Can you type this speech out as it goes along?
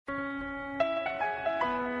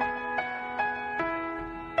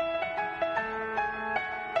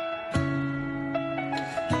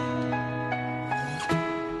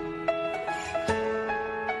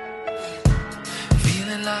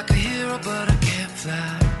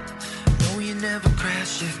fly. No, you never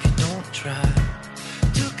crash if you don't try.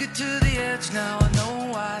 Took it to the edge, now I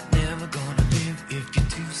know I'm never gonna live if you're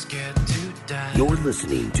too scared to die. You're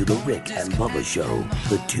listening to The Rick and Bubba Show,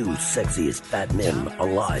 the two sexiest fat men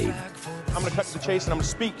alive. I'm going to cut to the chase and I'm going to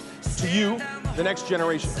speak to you, the next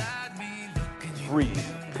generation. Breathe.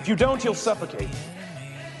 If you don't, you'll suffocate.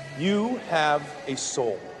 You have a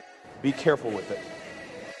soul. Be careful with it.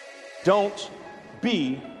 Don't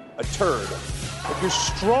be a turd. If you're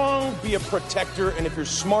strong, be a protector, and if you're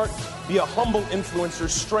smart, be a humble influencer.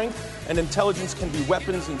 Strength and intelligence can be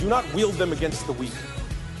weapons, and do not wield them against the weak.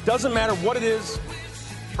 Doesn't matter what it is,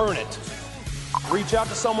 earn it. Reach out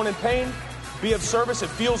to someone in pain, be of service. It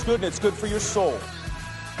feels good and it's good for your soul.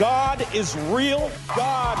 God is real.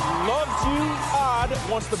 God loves you.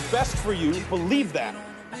 God wants the best for you. Believe that.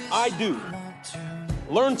 I do.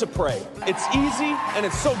 Learn to pray. It's easy and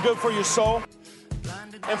it's so good for your soul.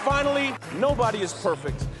 And finally, nobody is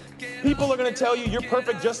perfect. People are going to tell you you're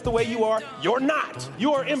perfect just the way you are. You're not.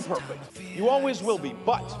 You are imperfect. You always will be.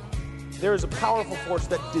 But there is a powerful force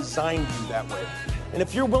that designed you that way. And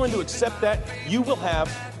if you're willing to accept that, you will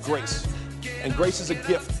have grace. And grace is a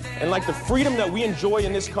gift. And like the freedom that we enjoy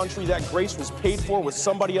in this country, that grace was paid for with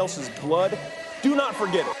somebody else's blood. Do not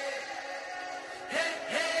forget it.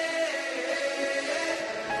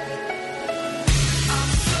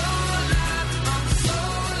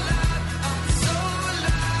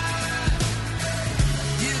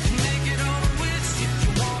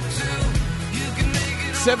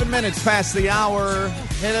 7 minutes past the hour.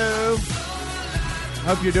 Hello.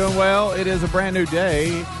 Hope you're doing well. It is a brand new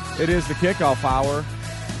day. It is the Kickoff Hour.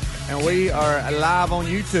 And we are live on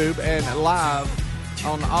YouTube and live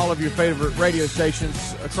on all of your favorite radio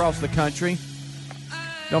stations across the country.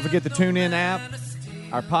 Don't forget the TuneIn app,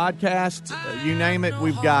 our podcast, you name it,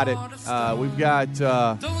 we've got it. We've got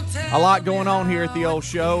a lot going on here at the old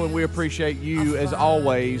show, and we appreciate you, as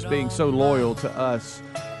always, being so loyal to us.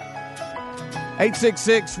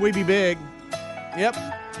 866 We Be Big. Yep,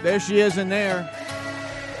 there she is in there.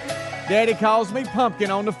 Daddy calls me Pumpkin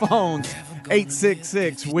on the phones.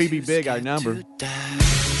 866 We Be Big, our number.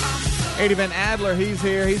 Eddie Van Adler, he's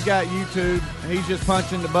here. He's got YouTube. He's just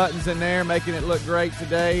punching the buttons in there, making it look great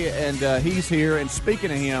today. And he's here. And speaking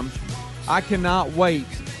of him, I cannot wait.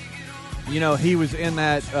 You know, he was in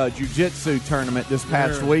that jiu-jitsu tournament this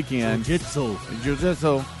past weekend.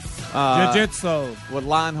 Jiu-jitsu. With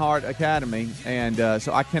Lionheart Academy. And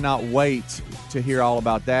so I cannot wait to hear all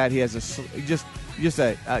about that. He has just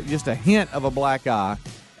a hint of a black eye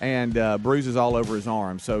and bruises all over his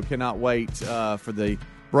arm. So cannot wait for the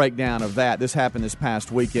breakdown of that. This happened this past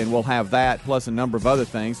weekend. We'll have that plus a number of other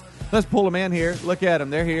things. Let's pull them in here. Look at them.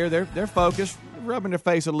 They're here. They're focused, rubbing their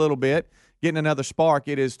face a little bit, getting another spark.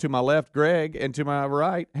 It is to my left, Greg, and to my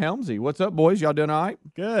right, Helmsy. What's up, boys? Y'all doing all right?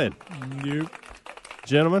 Good. You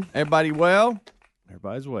gentlemen? Everybody well?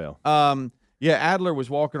 Everybody's well. Yeah, Adler was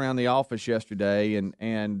walking around the office yesterday and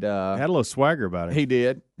had a little swagger about him. He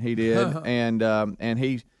did. and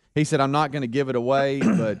he said, I'm not going to give it away,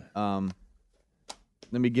 but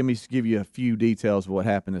let me give you a few details of what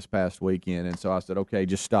happened this past weekend. And so I said, okay,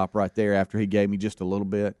 just stop right there after he gave me just a little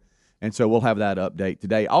bit. And so we'll have that update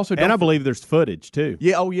today. Also, I believe there's footage too.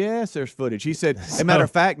 Yeah. Oh, yes, there's footage. He said, matter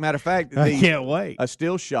of fact, I can't wait. A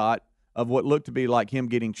still shot of what looked to be like him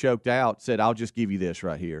getting choked out said, I'll just give you this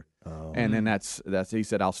right here. Oh. And then that's he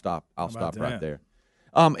said, I'll stop right there.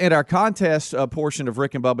 At our contest portion of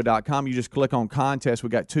rickandbubba.com, you just click on contest. We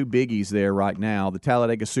got two biggies there right now. The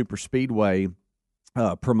Talladega Super Speedway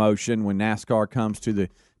promotion. When NASCAR comes to the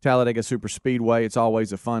Talladega Super Speedway, it's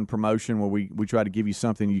always a fun promotion where we try to give you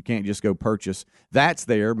something you can't just go purchase. That's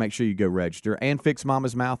there. Make sure you go register. And Fix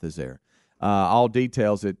Mama's Mouth is there. All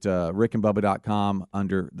details at rickandbubba.com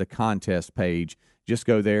under the contest page. Just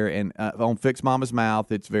go there, and on Fix Mama's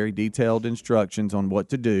Mouth, it's very detailed instructions on what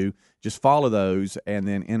to do. Just follow those, and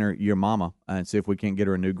then enter your mama and see if we can't get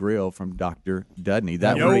her a new grill from Dr. Dudney.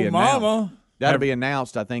 That'll be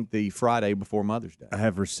announced, I think, the Friday before Mother's Day. I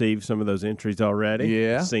have received some of those entries already.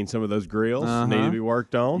 Yeah. Seen some of those grills. Need to be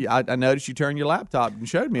worked on. Yeah, I noticed you turned your laptop and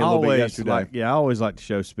showed me a little bit yesterday. I always like to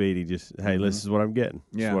show Speedy just, hey, this is what I'm getting.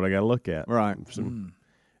 This is what I got to look at. Right.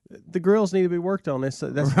 The grills need to be worked on. That's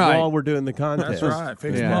why we're doing the contest. That's right.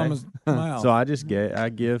 Fix Mama's mouth. So I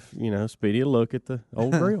give Speedy a look at the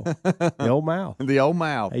old grill, the old mouth. The old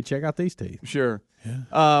mouth. Hey, check out these teeth. Sure.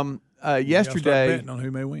 Yeah. Yesterday, betting on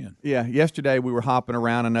who may win. Yeah, yesterday we were hopping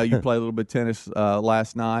around. I know you played a little bit of tennis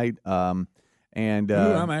last night, And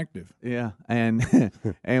I'm active. Yeah, and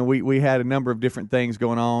and we had a number of different things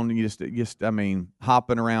going on. You just I mean,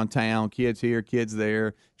 hopping around town, kids here, kids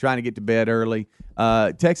there, trying to get to bed early.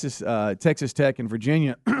 Texas Tech and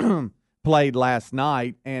Virginia played last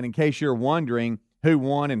night, and in case you're wondering who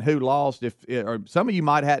won and who lost, or some of you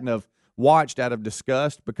might hadn't have watched out of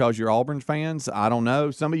disgust because you're Auburn fans, I don't know.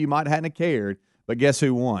 Some of you might hadn't have cared, but guess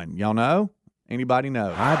who won? Y'all know? Anybody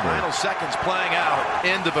know? Final seconds playing out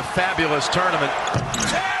into the fabulous tournament.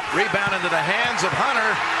 Rebound into the hands of Hunter.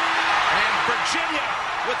 And Virginia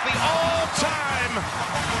with the all-time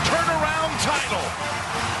turnaround title.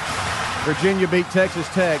 Virginia beat Texas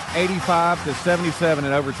Tech 85-77 in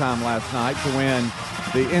overtime last night to win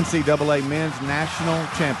the NCAA Men's National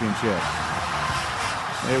Championship.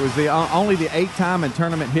 It was only the 8th time in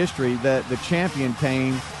tournament history that the champion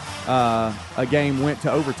came. A game went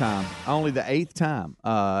to overtime. Only the 8th time.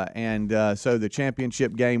 So the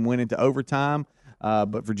championship game went into overtime,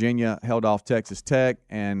 but Virginia held off Texas Tech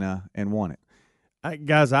and won it.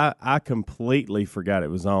 Guys, I completely forgot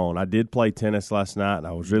it was on. I did play tennis last night, and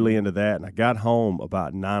I was really into that, and I got home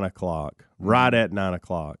about 9 o'clock, right at 9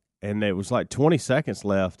 o'clock, and it was like 20 seconds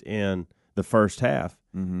left in the first half.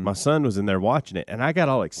 Mm-hmm. My son was in there watching it, and I got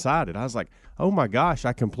all excited. I was like, oh, my gosh,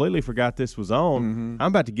 I completely forgot this was on. Mm-hmm. I'm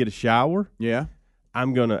about to get a shower. Yeah.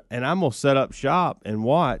 I'm going to set up shop and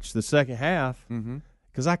watch the second half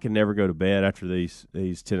because I can never go to bed after these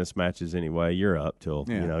tennis matches anyway. You're up till,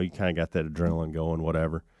 you kind of got that adrenaline going,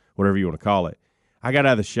 whatever you want to call it. I got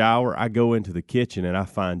out of the shower. I go into the kitchen, and I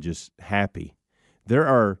find just happy. There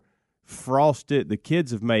are the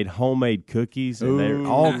kids have made homemade cookies, and there are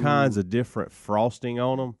all kinds of different frosting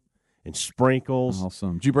on them and sprinkles.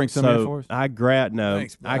 Awesome. Did you bring some in for us? I grabbed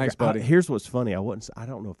Thanks, buddy. Here's what's funny. I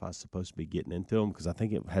don't know if I was supposed to be getting into them because I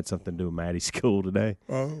think it had something to do with Maddie's school today.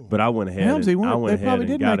 Oh. But I went ahead. Helmsy, they probably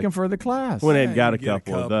did make them for the class. Went ahead and got a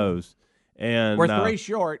couple of those. And we're 3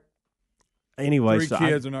 short. Anyway, 3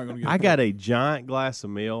 kids are not going to get I got a giant glass of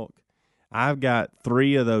milk. I've got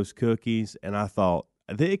 3 of those cookies, and I thought,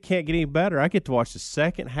 it can't get any better. I get to watch the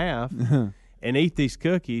second half and eat these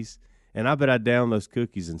cookies, and I bet I downed those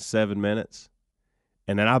cookies in 7 minutes.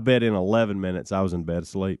 And then I bet in 11 minutes I was in bed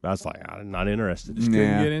asleep. I was like, I'm not interested. Just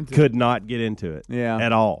couldn't get into it. Could not get into it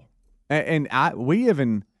at all. And we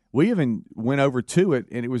even went over to it,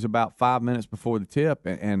 and it was about 5 minutes before the tip,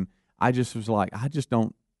 and I just was like,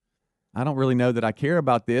 I don't really know that I care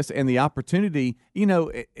about this. And the opportunity,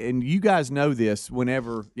 and you guys know this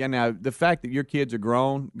whenever, now the fact that your kids are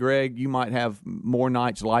grown, Greg, you might have more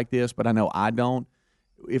nights like this, but I know I don't.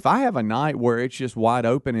 If I have a night where it's just wide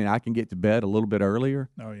open and I can get to bed a little bit earlier,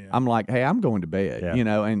 I'm like, hey, I'm going to bed,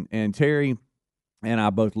 and Terry and I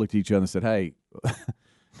both looked at each other and said, hey,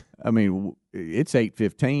 I mean, it's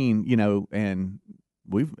 8:15, and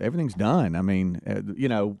everything's done. I mean,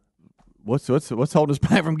 What's holding us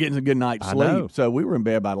back from getting a good night's sleep? So we were in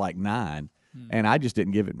bed by like 9, and I just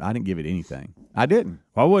didn't give it anything. I didn't.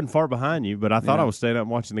 Well, I wasn't far behind you, but I thought I was staying up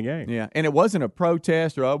and watching the game. Yeah, and it wasn't a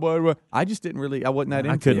protest or I just didn't really. I wasn't that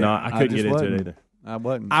into it. I couldn't get into it either. I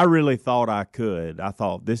wasn't. I really thought I could. I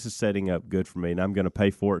thought this is setting up good for me, and I'm going to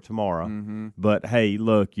pay for it tomorrow. Mm-hmm. But hey,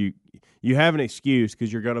 look, you have an excuse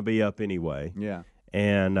because you're going to be up anyway. Yeah.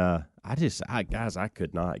 And I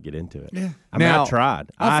could not get into it. Yeah. I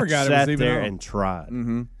tried. I forgot sat it was even there on. and tried.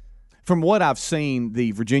 Mm-hmm. From what I've seen,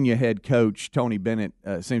 the Virginia head coach Tony Bennett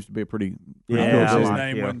seems to be a pretty cool His dude.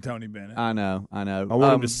 name wasn't Tony Bennett. I know. I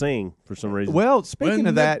want him to sing for some reason. Well, speaking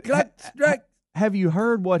of that, have you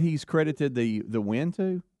heard what he's credited the win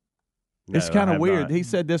to? No, it's kind of weird. Not. He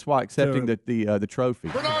said this while accepting the trophy.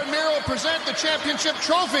 Bernard Miro present the championship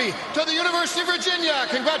trophy to the University of Virginia.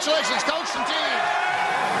 Congratulations, coach and team.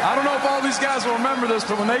 I don't know if all these guys will remember this,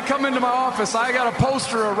 but when they come into my office, I got a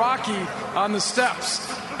poster of Rocky on the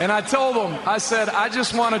steps. And I told them, I said, I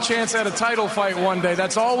just want a chance at a title fight one day.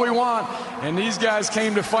 That's all we want. And these guys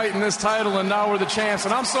came to fight in this title, and now we're the champs.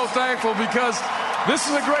 And I'm so thankful because this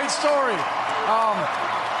is a great story.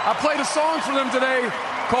 I played a song for them today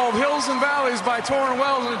called Hills and Valleys by Torrin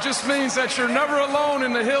Wells, and it just means that you're never alone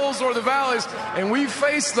in the hills or the valleys. And we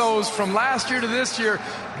faced those from last year to this year,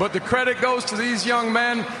 but the credit goes to these young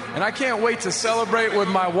men, and I can't wait to celebrate with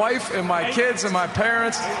my wife and my kids and my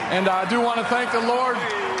parents, and I do want to thank the Lord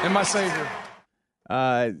and my Savior.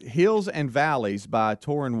 Hills and Valleys by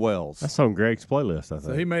Torrin Wells. That's on Greg's playlist, I think.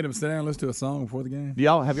 So he made him sit down and listen to a song before the game?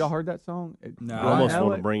 Have y'all heard that song? No. I almost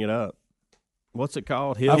want to bring it up. What's it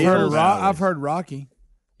called? I've heard Rocky.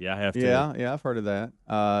 Yeah, I have to. Yeah, I've heard of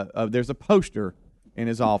that. There's a poster in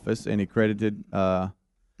his office, and he credited that.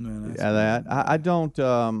 I don't.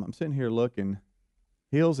 I'm sitting here looking.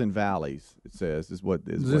 Hills and valleys, it says, is what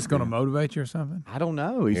is. Is this going to motivate you or something? I don't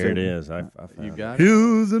know. He Here said, it is. I you got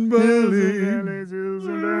Hills and valleys. Hills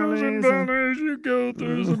and valleys. You go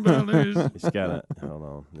through some valleys. It's got a hold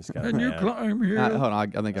on. It's got And you climb here. Hold on,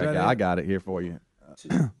 I think I got it here for you. 2,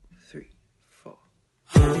 3, 4.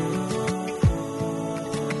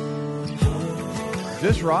 Is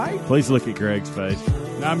this right? Please look at Greg's face.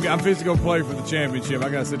 Now I'm fixing to go play for the championship. I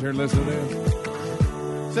got to sit here and listen to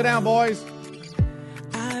this. Sit down, boys.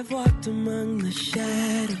 I've walked among the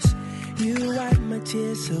shadows. You wipe my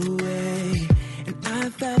tears away. And I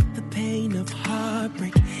felt the pain of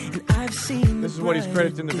heartbreak. And I've seen This is what he's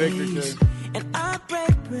crediting the victory to. And I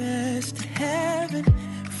break breast to heaven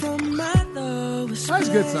from my lowest That's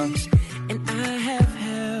a good song. And I have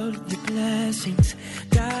held the blessings.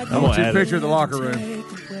 God, I want you to picture the locker room.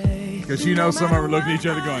 Because you know some of them are looking at each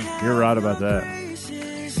other going, You're right about that.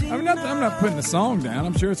 I'm not putting the song down.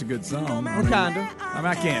 I'm sure it's a good song. Well, kind of. I mean,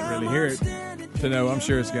 I can't really hear it to know. I'm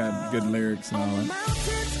sure it's got good lyrics and all that.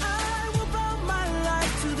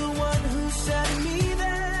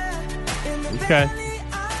 Okay.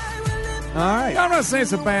 All right. I'm not saying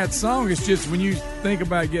it's a bad song. It's just when you think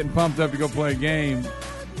about getting pumped up to go play a game,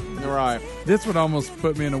 Right. this would almost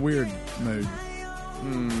put me in a weird mood.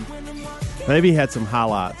 Maybe he had some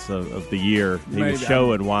highlights of the year. He was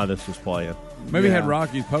showing why this was playing. Maybe he had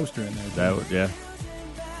Rocky's poster in there. That would, yeah.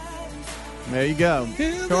 There you go.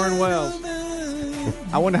 Torrin Wells.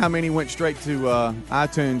 I wonder how many went straight to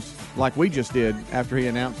iTunes like we just did after he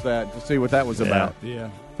announced that to see what that was about.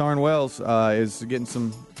 Yeah. Torrin Wells is getting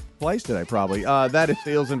some plays today, probably. That is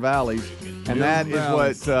Hills and Valleys. And that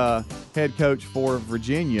is what head coach for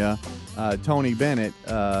Virginia, Tony Bennett,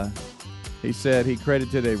 he said he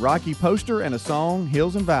credited a Rocky poster and a song,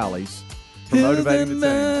 Hills and Valleys, for motivating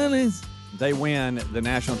the team. They win the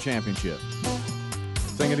national championship.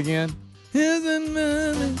 Sing it again. Hills and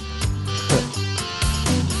valleys.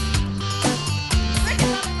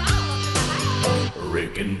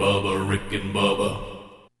 Rick and Bubba, Rick and Bubba.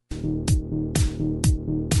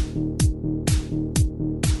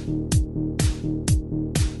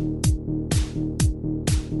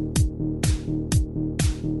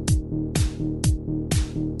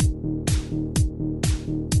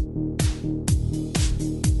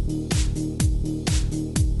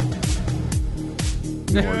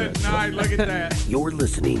 Good night. Look at that. You're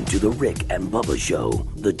listening to The Rick and Bubba Show,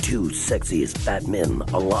 the two sexiest fat men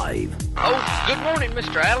alive. Oh, good morning,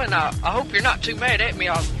 Mr. Allen. I hope you're not too mad at me.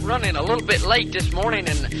 I was running a little bit late this morning,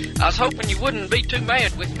 and I was hoping you wouldn't be too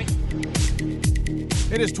mad with me.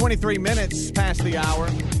 It is 23 minutes past the hour.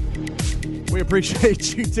 We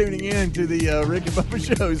appreciate you tuning in to the Rick and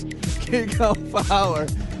Bubba Show's Kickoff Hour.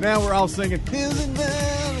 Now we're all singing Hills and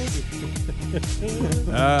Valleys.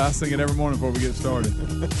 I sing it every morning before we get started.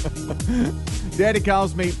 Daddy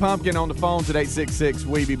calls me Pumpkin on the phones at 866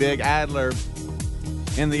 Weeby Big. Adler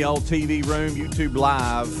in the old TV room. YouTube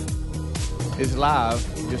Live is live.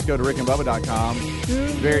 Just go to rickandbubba.com.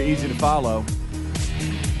 Very easy to follow.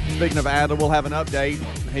 Speaking of Adler, we'll have an update.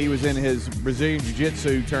 He was in his Brazilian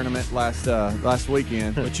Jiu-Jitsu tournament last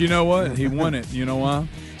weekend. But you know what? He won it. You know why?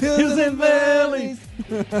 Hills and Valleys.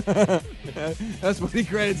 That's what he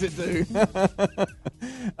credits it to.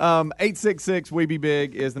 866 We Be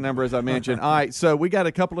Big is the number, as I mentioned. All right, so we got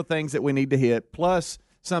a couple of things that we need to hit, plus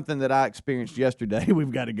something that I experienced yesterday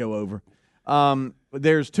we've got to go over.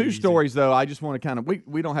 There's two stories, though. I just want to kind of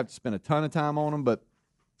we don't have to spend a ton of time on them, but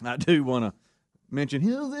I do want to mention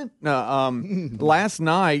Hills and last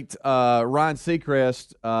night, Ryan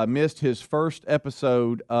Seacrest missed his first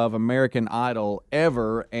episode of American Idol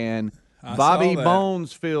ever, and Bobby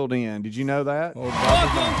Bones filled in. Did you know that? Welcome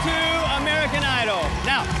to American Idol.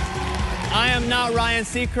 Now, I am not Ryan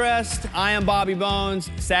Seacrest. I am Bobby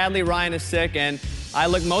Bones. Sadly, Ryan is sick, and I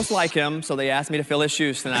look most like him, so they asked me to fill his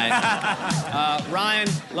shoes tonight. Ryan,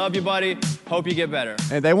 love you, buddy. Hope you get better.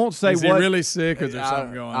 And they won't say is he really sick, or is there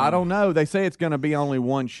something going on? I don't know. They say it's going to be only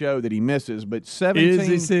one show that he misses, but 17. Is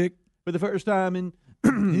he sick? For the first time in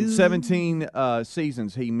 17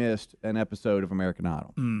 seasons, he missed an episode of American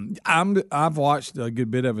Idol. I've watched a good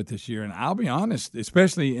bit of it this year, and I'll be honest,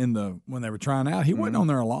 especially when they were trying out, he wasn't on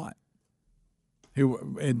there a lot.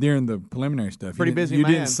 During the preliminary stuff, Pretty busy You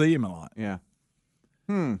man. didn't see him a lot. Yeah.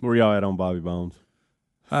 Where y'all at on Bobby Bones?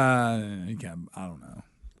 I don't know.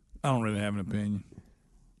 I don't really have an opinion.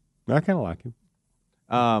 I kind of like him.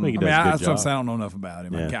 I think he does a good job. I don't know enough about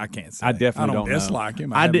him. Yeah. I can't say. I definitely don't dislike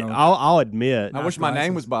him. I'll admit. I wish my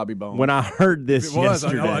name was Bobby Bones. When I heard this It was.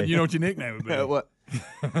 yesterday, You know what your nickname would be. What?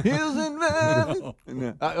 Hills and valleys.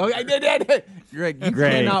 No. Greg, you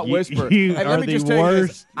cannot whisper. You Hey, are let me the just tell you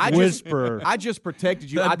this. worst whisperer. I just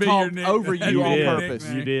protected you. That'd I be talked your over nickname. you You on did. purpose.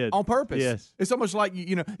 You did. On purpose. Yes. It's almost like,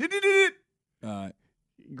 All right.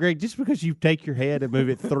 Greg, just because you take your head and move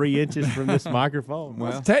it 3 inches from this microphone.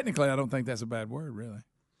 Well, technically, I don't think that's a bad word, really.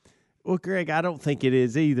 Well, Greg, I don't think it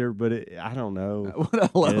is either, but I don't know. What I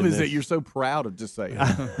love is that you're so proud of just saying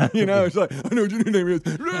it. It's like, I know what your new name is.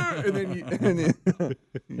 And then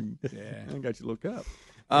I got you look up.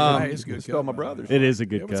 It's good. Spell my brothers. It is a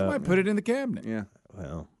good cup. Somebody put it in the cabinet. Yeah.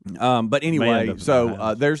 Well, but Man anyway, doesn't so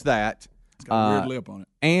know. there's that. It's got a weird lip on it.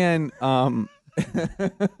 And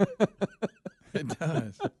It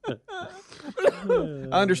does.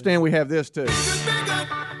 I understand we have this too.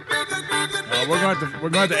 We're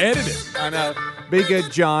going to edit it. I know. Be good,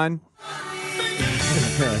 John.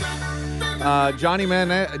 Johnny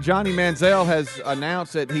Manziel has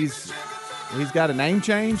announced that he's got a name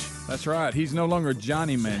change. That's right. He's no longer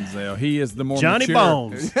Johnny Manziel. He is the more Johnny mature.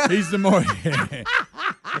 Bones. He's the more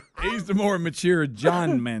he's the more mature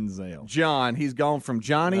John Manziel. John. He's gone from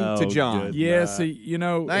Johnny to John. good Yes, night.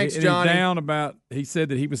 Thanks, Johnny. He's down about. He said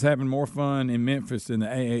that he was having more fun in Memphis in the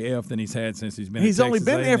AAF than he's had since he's been. He's at only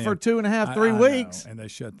Texas been there A&M. for 2.5, 3 I know, weeks. and they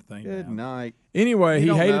shut the thing Good down. night. Anyway, You he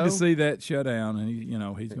don't hated know. to see that shut down, and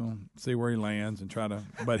he's going to see where he lands and try to.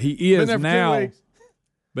 But he Been is there for 2 now. weeks.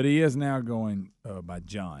 But he is now going by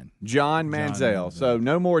John. John Manziel. Manziel. So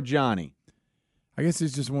no more Johnny. I guess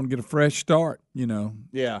he's just want to get a fresh start,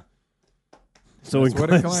 Yeah. So That's what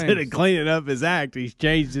it instead claims. of cleaning up his act, he's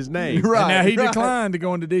changed his name. Right. And now he right. declined to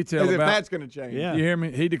go into detail As if about. that's going to change. Yeah. You hear me?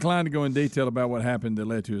 He declined to go in detail about what happened that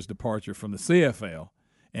led to his departure from the CFL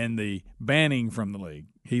and the banning from the league.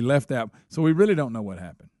 He left out, so we really don't know what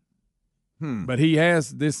happened. But he has.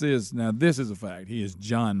 This is a fact. He is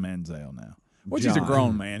John Manziel now, which is a John.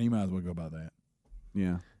 grown man. He might as well go by that.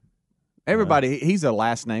 Yeah. Everybody, he's a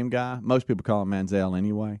last name guy. Most people call him Manziel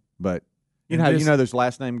anyway. But you know, there's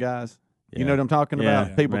last name guys. You Yeah. know what I'm talking Yeah.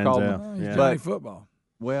 about? People call Manziel. them. Oh, he's Yeah. Johnny But- Football.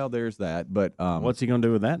 Well, there's that. But What's he going to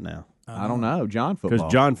do with that now? I don't know. John football.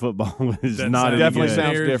 Because John football is That not sounds definitely good.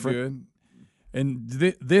 sounds near as different. good. And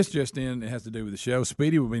this just in, it has to do with the show.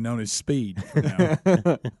 Speedy will be known as Speed from now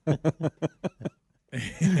on.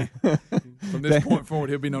 From this point forward,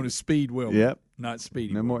 he'll be known as Speed Wilbur. Yep. Not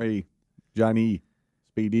Speedy. No Wilbur. more E. Johnny.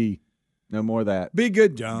 Speedy. No more of that. Be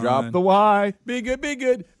good, John. Drop the Y. Be good, be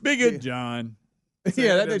good, be good, John.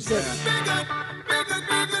 Yeah, that makes sense.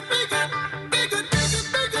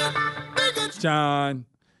 John.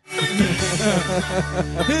 Hills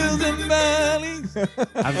and valleys.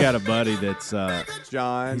 I've got a buddy that's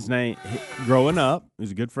John. his name. Growing up, he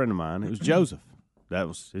was a good friend of mine. It was Joseph. That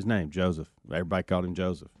was his name, Joseph. Everybody called him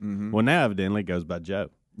Joseph. Well, now evidently it goes by Joe,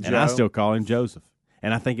 and I Joe? still call him Joseph.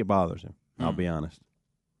 And I think it bothers him. I'll be honest.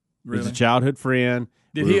 He's Really? a childhood friend.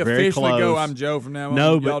 Did We he were very officially go, close. I'm Joe from now on?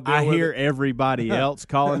 No, Y'all but deal I with hear it? everybody else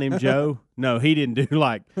calling him Joe. No, he didn't do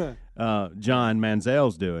like John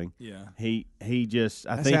Manziel's doing. Yeah. He just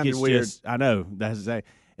I That think sounded it's weird. just I know that's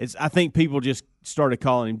it's I think people just started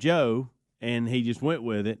calling him Joe and he just went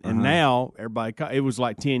with it and now everybody it was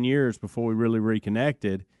like 10 years before we really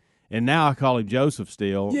reconnected and now I call him Joseph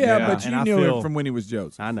still. Yeah, but and you I knew feel- him from when he was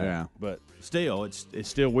Joseph. I know. Yeah. But still it's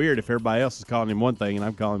still weird if everybody else is calling him one thing and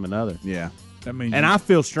I'm calling him another. Yeah. That means And I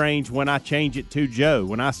feel strange when I change it to Joe.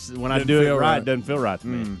 When I do it feel right, right. it doesn't feel right to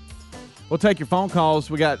me. We'll take your phone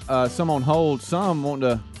calls. We got some on hold. Some wanting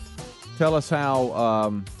to tell us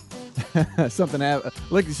how something happened.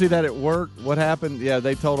 Look, you see that at work? What happened? Yeah,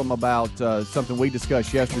 they told them about something we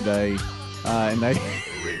discussed yesterday, and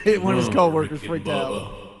they one of his coworkers freaked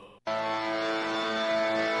out.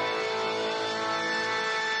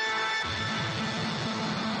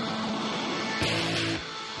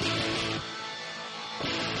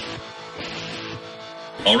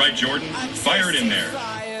 All right, Jordan, fire it in there.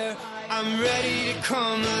 I'm ready to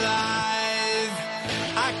come alive.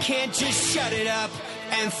 I can't just shut it up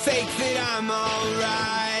and fake that I'm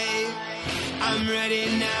alright. I'm ready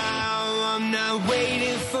now. I'm not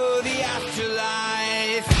waiting for the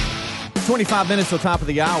afterlife. 25 minutes till top of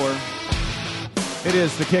the hour. It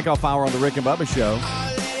is the Kickoff Hour on the Rick and Bubba Show.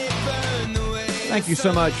 I'll let it burn the way. Thank you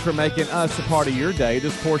so much for making us a part of your day.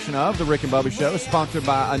 This portion of the Rick and Bubba Show is sponsored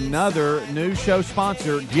by another new show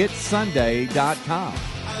sponsor, GetSunday.com.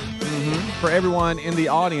 For everyone in the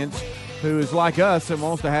audience who is like us and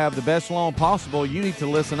wants to have the best lawn possible, you need to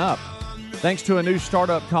listen up. Thanks to a new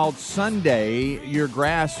startup called Sunday, your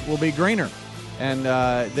grass will be greener. And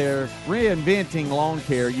they're reinventing lawn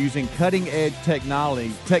care using cutting-edge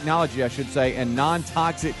technology, and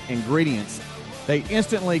non-toxic ingredients. They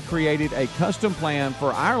instantly created a custom plan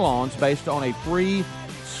for our lawns based on a free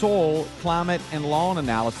soil, climate, and lawn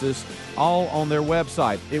analysis, all on their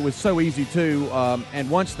website. It was so easy, too, and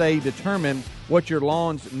once they determine what your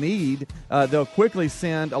lawns need, they'll quickly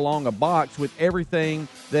send along a box with everything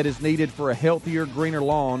that is needed for a healthier, greener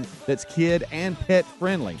lawn that's kid and pet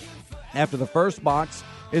friendly. After the first box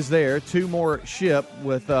is there, 2 more ship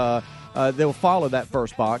with they'll follow that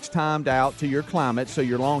first box, timed out to your climate, so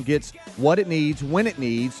your lawn gets what it needs, when it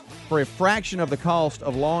needs, for a fraction of the cost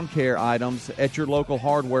of lawn care items at your local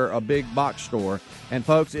hardware or big box store. And,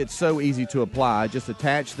 folks, it's so easy to apply. Just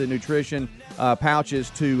attach the nutrition pouches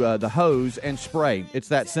to the hose and spray. It's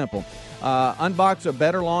that simple. Unbox a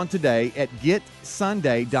better lawn today at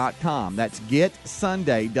GetSunday.com. That's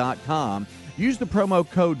GetSunday.com. Use the promo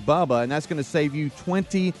code BUBBA, and that's going to save you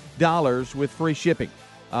 $20 with free shipping.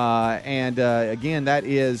 Again, that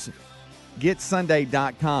is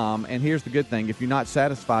GetSunday.com. And here's the good thing. If you're not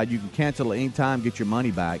satisfied, you can cancel at any time, get your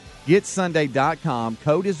money back. GetSunday.com.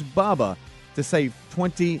 Code is BUBBA to save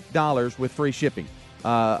 $20 with free shipping.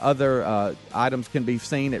 Other items can be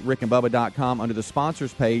seen at rickandbubba.com under the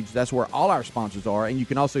sponsors page. That's where all our sponsors are. And you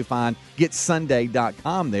can also find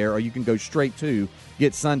GetSunday.com there, or you can go straight to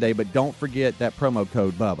Get Sunday. But don't forget that promo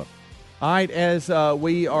code BUBBA. All right, as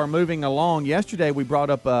we are moving along, yesterday we brought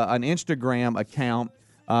up an Instagram account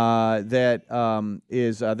that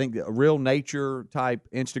is, I think, a real nature type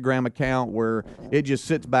Instagram account where it just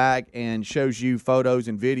sits back and shows you photos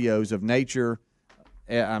and videos of nature.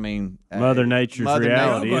 I mean, Mother Nature's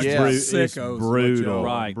reality. It's brutal.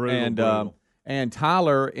 Right. Brutal. And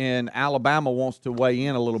Tyler in Alabama wants to weigh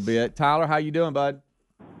in a little bit. Tyler, how you doing, bud?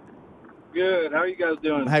 Good. How are you guys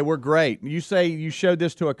doing? Hey, we're great. You say you showed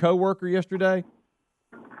this to a coworker yesterday?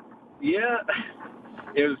 Yeah.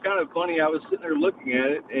 It was kind of funny. I was sitting there looking at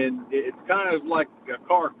it, and it's kind of like a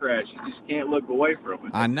car crash. You just can't look away from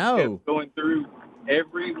it. I know. I kept going through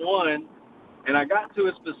every one, and I got to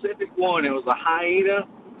a specific one. It was a hyena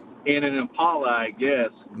and an impala, I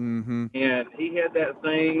guess. Mm-hmm. And he had that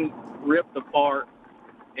thing ripped apart.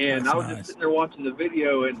 And That's I was nice. just sitting there watching the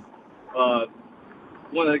video, and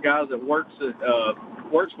one of the guys that works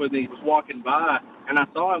with me was walking by, and I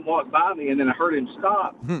saw him walk by me, and then I heard him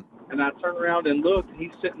stop. And I turned around and looked, and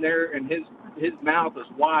he's sitting there, and his mouth is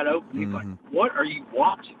wide open. He's like, "What are you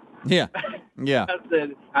watching?" Yeah.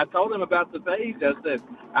 I told him about the page. I said,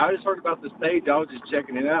 "I just heard about this page. I was just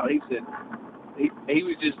checking it out." He said, he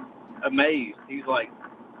was just amazed. He's like,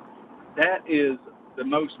 "That is the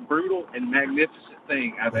most brutal and magnificent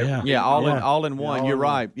thing I've ever seen." Yeah, all in one. You're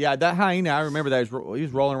right. Yeah, that hyena, I remember that. He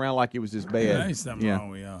was rolling around like it was his bed. Yeah, there's something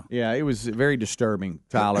wrong with y'all. Yeah, it was very disturbing,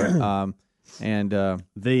 Tyler.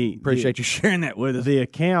 Appreciate you sharing that with us. The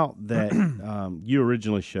account that you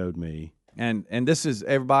originally showed me. And this is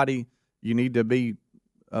everybody, you need to be,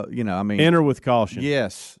 enter with caution.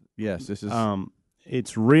 Yes, this is.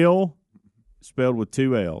 It's real, spelled with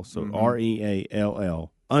 2 L's, so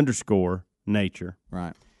REALL _ nature.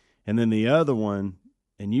 Right. And then the other one,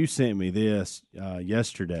 and you sent me this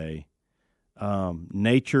yesterday,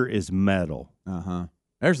 nature is metal. Uh-huh.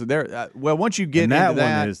 Well, once you get and into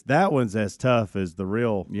that one's as tough as the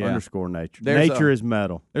real _ nature. Nature is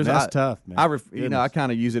metal. That's tough, man. I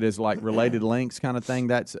kind of use it as like related links kind of thing.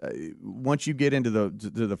 That's once you get into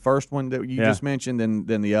the first one that you just mentioned,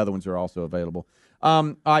 then the other ones are also available.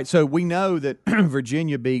 All right, so we know that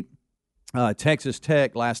Virginia beat Texas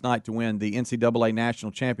Tech last night to win the NCAA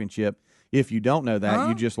National Championship. If you don't know that,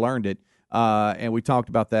 you just learned it. And we talked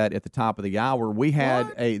about that at the top of the hour. We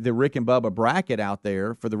had the Rick and Bubba bracket out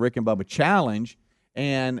there for the Rick and Bubba Challenge,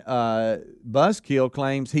 and Buzzkill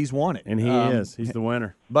claims he's won it. And he is. He's the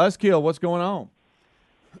winner. Buzzkill, what's going on?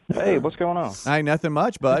 Hey, what's going on? Hey, nothing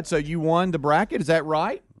much, bud. So you won the bracket, is that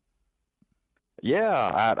right?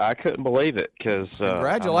 Yeah, I couldn't believe it because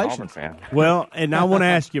congratulations. I'm an Auburn fan. Well, and I want to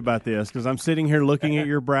ask you about this because I'm sitting here looking at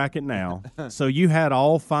your bracket now. So you had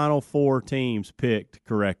all Final Four teams picked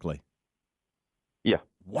correctly. Yeah.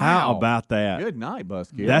 Wow. How about that? Good night,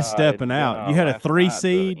 Buzzkill. That's stepping out. You had a 3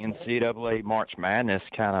 seed. The NCAA March Madness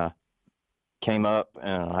kind of came up,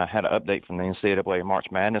 and I had an update from the NCAA March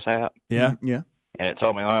Madness app. Yeah. Yeah. And it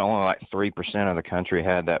told me only like 3% of the country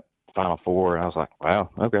had that Final Four, and I was like, wow,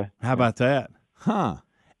 okay. How about that? Huh.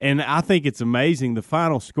 And I think it's amazing. The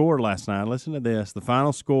final score last night, listen to this. The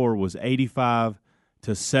final score was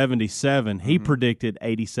 85-77. He predicted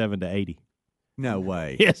 87-80. No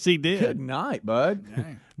way. Yes, he did. Good night, bud.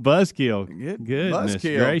 Buzzkill. Goodness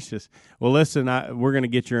Buzzkill. gracious. Well, listen, we're going to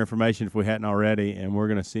get your information if we hadn't already, and we're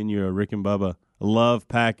going to send you a Rick and Bubba love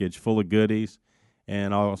package full of goodies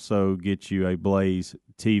and also get you a Blaze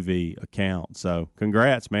TV account. So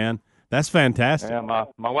congrats, man. That's fantastic. Yeah,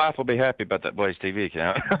 my wife will be happy about that Blaze TV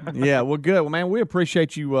account. Yeah, well, good. Well, man, we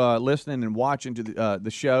appreciate you listening and watching to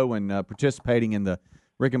the show and participating in the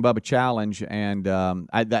Rick and Bubba Challenge. And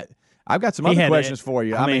I've got some other questions for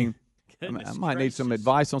you. I mean I might need some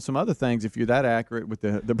advice on some other things if you're that accurate with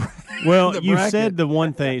the Well, the you bracket. said the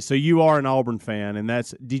one thing. So you are an Auburn fan, and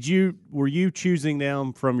were you choosing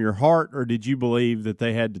them from your heart, or did you believe that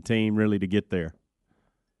they had the team really to get there?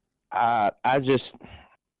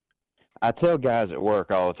 I tell guys at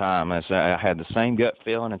work all the time, I had the same gut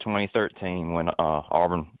feeling in 2013 when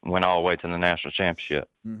Auburn went all the way to the national championship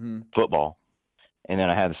football. And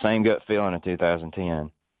then I had the same gut feeling in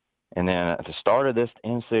 2010. And then at the start of this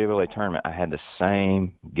NCAA tournament, I had the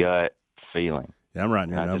same gut feeling. Yeah, I'm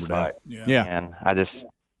writing your number down. Yeah. And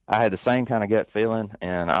I had the same kind of gut feeling,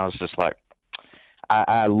 and I was just like,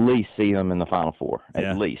 I at least see them in the Final Four,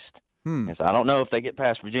 at least. And so I don't know if they get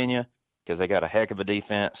past Virginia, because they got a heck of a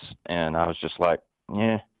defense, and I was just like,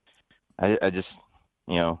 yeah, I just,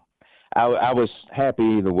 I was happy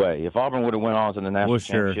either way. If Auburn would have went on to the national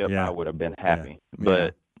championship, I would have been happy. Yeah.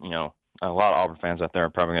 But, a lot of Auburn fans out there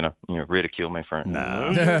are probably going to ridicule me for it.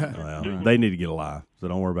 No. Well, they need to get alive, so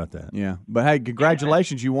don't worry about that. Yeah. But, hey,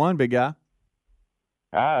 congratulations. You won, big guy.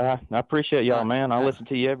 I appreciate y'all, man. I listen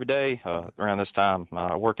to you every day around this time.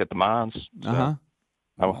 I work at the mines. So.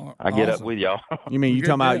 I get up with y'all. You mean you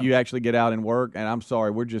talking about you actually get out and work? And I'm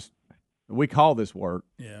sorry, we call this work.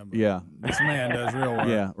 Yeah. This man does real work.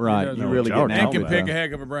 Yeah, right. You really get out. And can pick a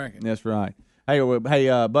heck of a bracket. That's right. Hey,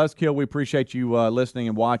 Buzzkill, we appreciate you listening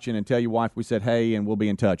and watching. And tell your wife we said hey, and we'll be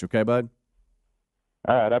in touch. Okay, bud?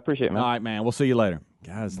 All right, I appreciate it, man. All right, man. We'll see you later.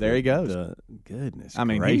 Guys, there he goes. Goodness, I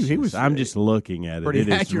mean, gracious. he was. I'm just looking at it. It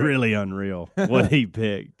is really unreal what he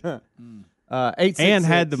picked. 866. And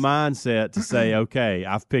had the mindset to say, okay,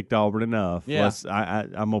 I've picked Auburn enough. Yeah.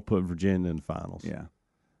 I'm going to put Virginia in the finals. Yeah.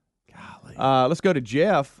 Golly. Let's go to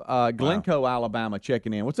Jeff, Glencoe, Alabama,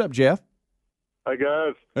 checking in. What's up, Jeff? Hey,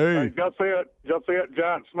 guys. Hey. Y'all see that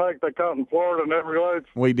giant snake they caught in Florida in Everglades?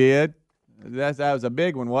 We did. That was a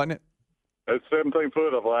big one, wasn't it? It's 17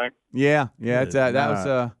 foot, I think. Yeah. It's that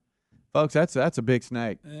was folks, that's a big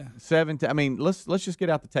snake. Yeah. 17. I mean, let's just get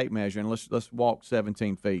out the tape measure and let's walk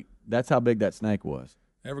 17 feet. That's how big that snake was.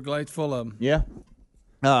 Everglades full of them. Yeah.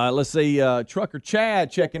 Let's see. Trucker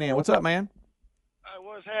Chad checking in. What's up, man? Hey,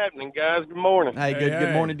 what's happening, guys? Good morning. Hey,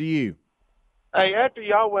 good morning to you. Hey, after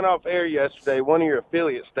y'all went off air yesterday, one of your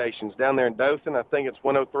affiliate stations down there in Dothan, I think it's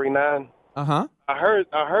 103.9. Uh-huh. I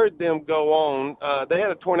heard them go on. They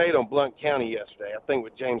had a tornado in Blount County yesterday. I think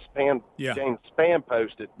what James Spann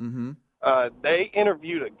posted. Mm-hmm. They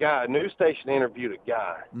interviewed a guy. A news station interviewed a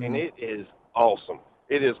guy, and it is awesome.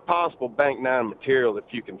 It is possible Bank 9 material if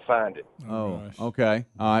you can find it. Oh, okay.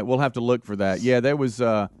 All right, we'll have to look for that. Yeah, there was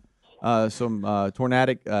some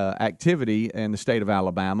tornadic activity in the state of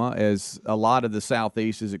Alabama as a lot of the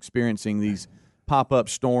southeast is experiencing these pop-up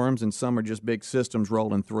storms, and some are just big systems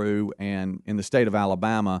rolling through. And in the state of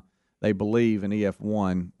Alabama, they believe an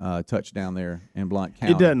EF1 touchdown there in Blount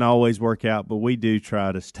County. It doesn't always work out, but we do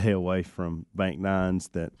try to stay away from Bank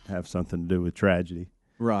 9s that have something to do with tragedy.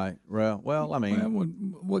 Right. Well, I mean,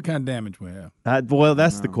 what kind of damage we have?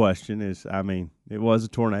 That's the question. It was a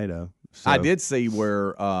tornado. So. I did see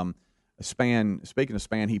where speaking of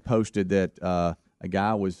Spann, he posted that a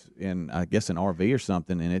guy was in, I guess, an RV or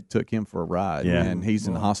something, and it took him for a ride. Yeah. And he's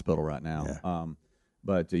in the hospital right now. Yeah.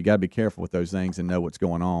 But you got to be careful with those things and know what's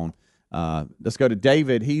going on. Let's go to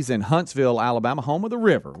David. He's in Huntsville, Alabama, home of the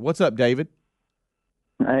river. What's up, David?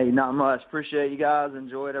 Hey, not much. Appreciate you guys.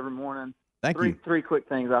 Enjoy it every morning. Thank you. Three quick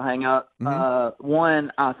things. I'll hang up. Mm-hmm.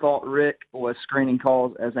 One, I thought Rick was screening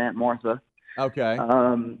calls as Aunt Martha. Okay.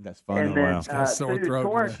 That's funny. And then,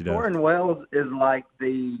 Torrin Wells is like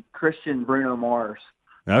the Christian Bruno Mars.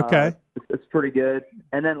 Okay. It's pretty good.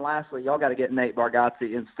 And then lastly, y'all got to get Nate Bargatze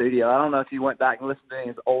in studio. I don't know if you went back and listened to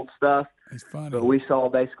his old stuff. It's funny. But we saw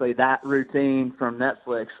basically that routine from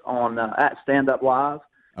Netflix on at Stand Up Live.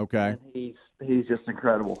 Okay. And he's just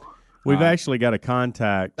incredible. We've actually got a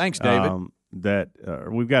contact. Thanks, David. That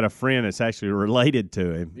we've got a friend that's actually related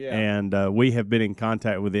to him, and we have been in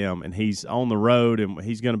contact with him, and he's on the road, and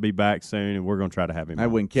he's going to be back soon, and we're going to try to have him. Maybe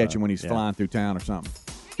we can catch him when he's flying through town or something.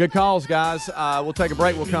 Good calls, guys. We'll take a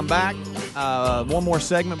break. We'll come back. One more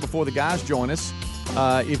segment before the guys join us.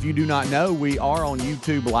 If you do not know, we are on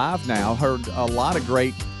YouTube Live now. Heard a lot of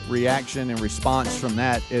great reaction and response from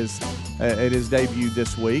that. It is debuted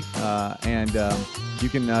this week, and you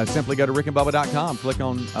can simply go to rickandbubba.com, click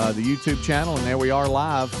on the YouTube channel, and there we are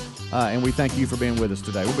live. And we thank you for being with us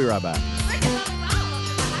today. We'll be right back.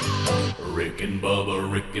 Rick and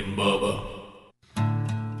Bubba, Rick and Bubba.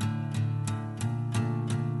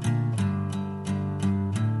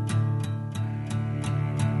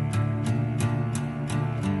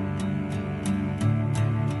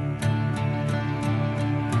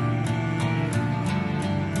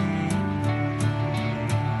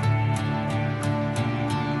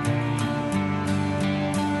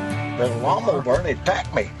 The lawnmower burn, he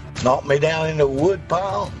attacked me, knocked me down in the wood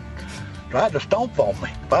pile, tried to stomp on me.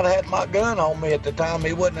 If I'd had my gun on me at the time,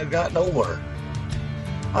 he wouldn't have gotten over.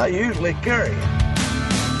 I usually carry it.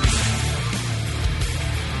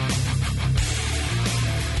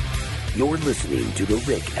 You're listening to The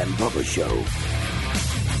Rick and Bubba Show.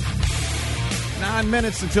 9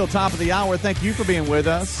 minutes until top of the hour. Thank you for being with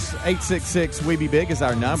us. 866-WE-BE-BIG is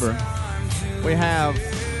our number. We have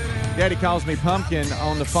Daddy Calls Me Pumpkin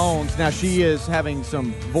on the phones. Now, she is having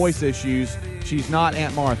some voice issues. She's not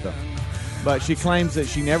Aunt Martha, but she claims that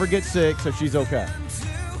she never gets sick, so she's okay.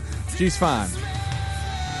 She's fine.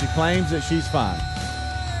 She claims that she's fine.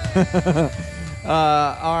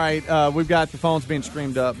 All right, we've got the phones being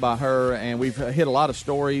streamed up by her, and we've hit a lot of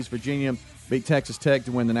stories. Virginia beat Texas Tech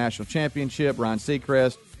to win the national championship. Ryan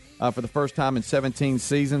Seacrest, for the first time in 17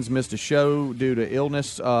 seasons, missed a show due to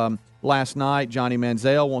illness last night. Johnny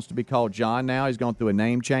Manziel wants to be called John now. He's going through a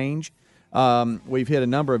name change. We've hit a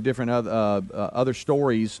number of different other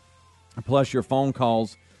stories, plus your phone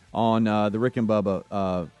calls on the Rick and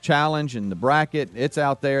Bubba challenge and the bracket. It's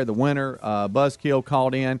out there. The winner, Buzzkill,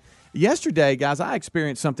 called in. Yesterday, guys, I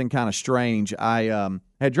experienced something kind of strange. I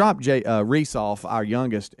had dropped Reese off, our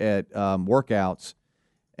youngest, at workouts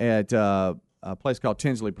at a place called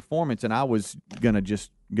Tinsley Performance, and I was going to just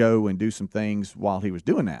go and do some things while he was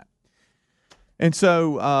doing that. And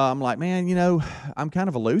so I'm like, man, you know, I'm kind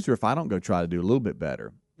of a loser if I don't go try to do a little bit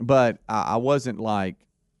better. But I wasn't like,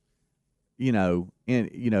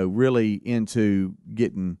 really into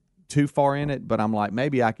getting too far in it. But I'm like,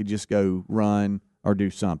 maybe I could just go run or do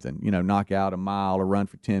something, knock out a mile or run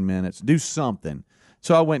for 10 minutes, do something.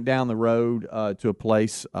 So I went down the road to a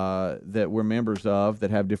place that we're members of that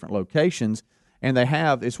have different locations, and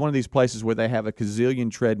it's one of these places where they have a gazillion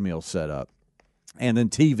treadmills set up, and then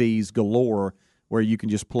TVs galore where you can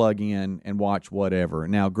just plug in and watch whatever.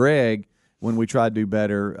 Now, Greg, when we try to do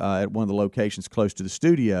better at one of the locations close to the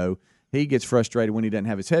studio, he gets frustrated when he doesn't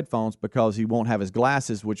have his headphones because he won't have his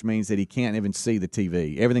glasses, which means that he can't even see the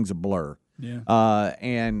TV. Everything's a blur. Yeah.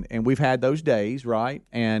 And we've had those days, right?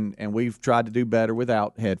 And we've tried to do better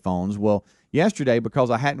without headphones. Well, yesterday, because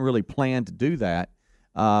I hadn't really planned to do that,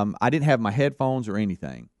 I didn't have my headphones or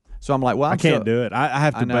anything. So I'm like, well, I can't do it. I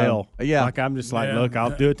have to bail. Yeah. Like I'm just like, look,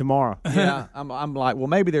 I'll do it tomorrow. Yeah. I'm like, well,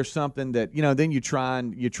 maybe there's something that, then you're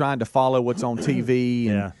trying to follow what's on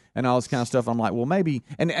TV and all this kind of stuff. I'm like, well, maybe.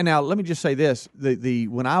 And now let me just say this: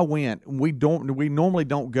 when I went, we normally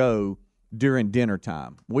don't go during dinner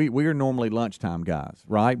time. We are normally lunchtime guys,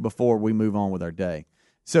 right? Before we move on with our day.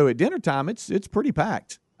 So at dinner time, it's pretty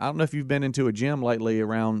packed. I don't know if you've been into a gym lately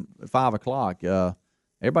around 5 o'clock.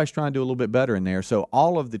 Everybody's trying to do a little bit better in there. So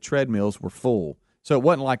all of the treadmills were full. So it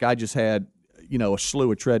wasn't like I just had, a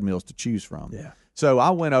slew of treadmills to choose from. Yeah. So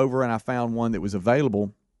I went over and I found one that was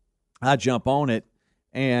available. I jump on it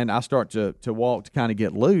and I start to walk to kind of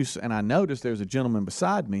get loose. And I notice there's a gentleman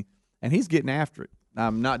beside me and he's getting after it.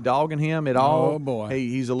 I'm not dogging him at all. Oh, boy.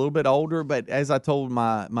 He's a little bit older, but as I told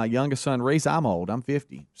my youngest son, Reese, I'm old. I'm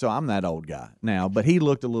 50, so I'm that old guy now. But he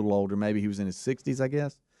looked a little older. Maybe he was in his 60s, I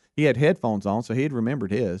guess. He had headphones on, so he had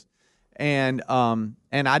remembered his. And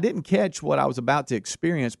I didn't catch what I was about to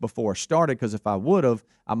experience before I started, because if I would have,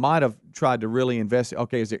 I might have tried to really investigate,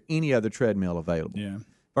 okay, is there any other treadmill available? Yeah.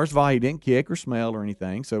 First of all, he didn't kick or smell or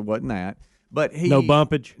anything, so it wasn't that. But no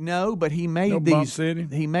bumpage? No, but he made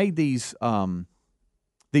these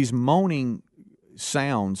moaning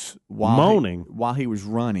sounds while he was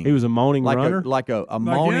running. He was a moaning Like runner? a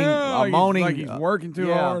moaning. Like he's working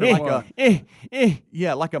too hard.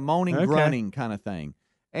 Like a moaning, grunting kind of thing.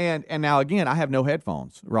 And now again, I have no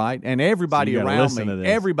headphones, right? And everybody around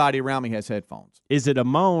me has headphones. Is it a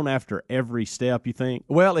moan after every step, you think?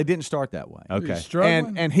 Well, it didn't start that way. Okay.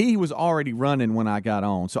 And he was already running when I got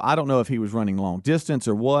on, so I don't know if he was running long distance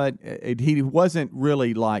or what. He wasn't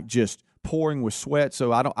really like just pouring with sweat,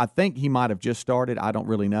 so I think he might have just started. I don't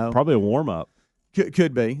really know. Probably a warm up.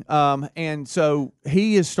 Could be. And so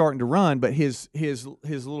he is starting to run, but his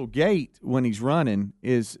little gait when he's running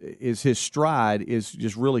is his stride is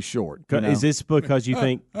just really short. Is this because you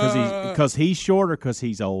think because he's short or because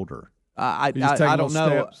he's older? I don't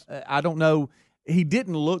know. I don't know. He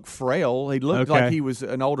didn't look frail. He looked like he was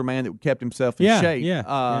an older man that kept himself in shape.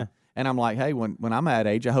 Yeah. And I'm like, hey, when I'm that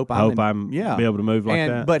age, I hope be able to move like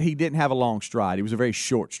that. But he didn't have a long stride. He was a very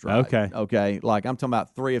short stride. Okay. Like I'm talking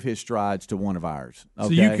about 3 of his strides to 1 of ours. Okay?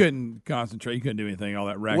 So you couldn't concentrate. You couldn't do anything. All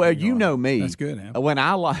that racket. Well, you know me. That's good. Al.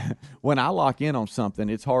 When I lock in on something,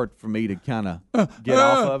 it's hard for me to kind of get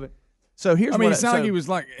off of it. So here's it sounded like he was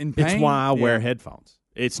like in pain. It's why I wear headphones.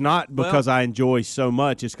 It's not because I enjoy so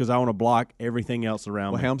much. It's because I want to block everything else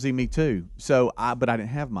around me. Well, Helmsy, me too. So, but I didn't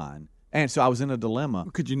have mine. And so I was in a dilemma.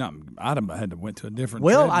 Could you not? I'd have had to went to a different.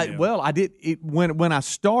 I did. When I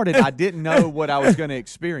started, I didn't know what I was going to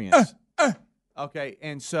experience. Okay,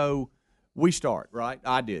 and so we start right.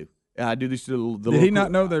 I do this little. Did he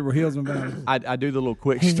not know there were hills and valleys? I do the little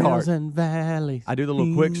quick start. Hills and valleys. I do the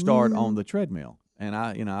little quick start on the treadmill, and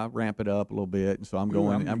I ramp it up a little bit, and so I'm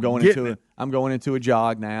going into a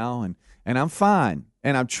jog now, and I'm fine,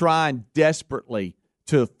 and I'm trying desperately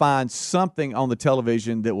to find something on the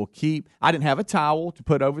television that will keep. I didn't have a towel to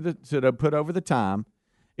put over the time.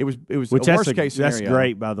 It was Which a worst case scenario. That's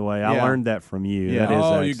great, by the way. Yeah. I learned that from you. Yeah. That is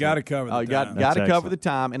excellent. You got to cover the time. Got to cover the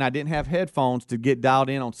time, and I didn't have headphones to get dialed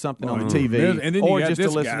in on something on the TV and then or you got just to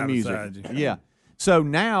this listen guy to music. beside you. Yeah. So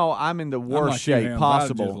now I'm in the worst shape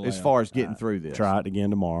possible as far as getting through this. Try it again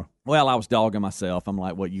tomorrow. Well, I was dogging myself. I'm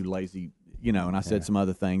like, "What, you lazy?" And I said some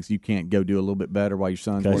other things. You can't go do a little bit better while your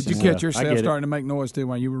son's Did working. you catch yourself starting to make noise too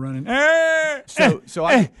while you were running? So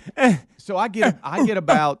I get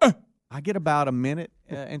about a minute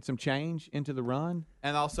and some change into the run,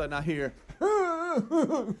 and all of a sudden I hear.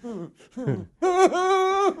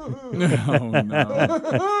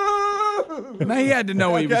 Now he had to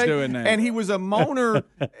know he was doing that, and he was a moaner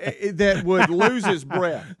that would lose his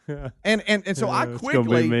breath, and so I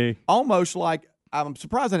quickly, almost like I'm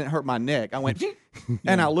surprised I didn't hurt my neck. I went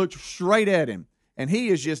and I looked straight at him, and he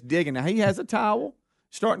is just digging. Now he has a towel,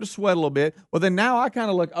 starting to sweat a little bit. Well, then now I kind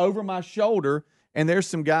of look over my shoulder. And there's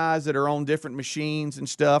some guys that are on different machines and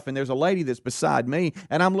stuff, and there's a lady that's beside me,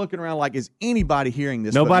 and I'm looking around like, is anybody hearing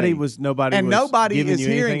this? Nobody was giving is you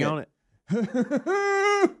hearing on it.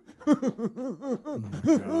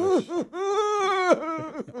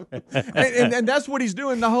 and that's what he's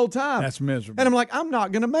doing the whole time. That's miserable. And I'm like, I'm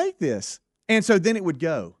not going to make this. And so then it would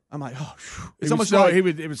go. I'm like, oh, it's almost like it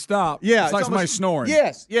would stop. Yeah, it's like somebody snoring.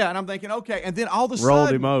 Yes, yeah. And I'm thinking, okay. And then all of a sudden,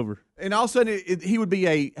 rolled him over. And all of a sudden, he would be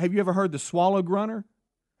a. Have you ever heard the swallow grunter?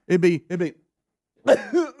 It'd be.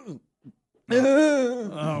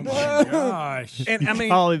 Oh my gosh! And I mean,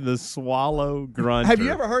 call him the swallow grunter. Have you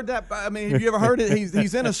ever heard that? I mean, have you ever heard it?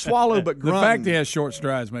 He's in a swallow, but grunting. The fact he has short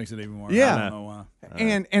strides makes it even worse. Yeah. I don't know why.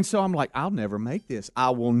 And so I'm like, I'll never make this. I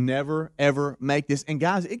will never ever make this. And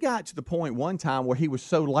guys, it got to the point one time where he was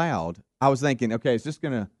so loud. I was thinking, okay, is this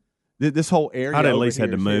gonna this whole area? I'd at least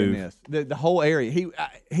had to move the whole area.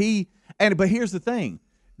 But here's the thing: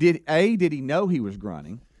 did he know he was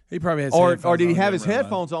grunting? He probably has or did he have his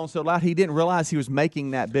headphones on so loud he didn't realize he was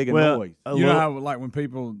making that big a noise? You know how like when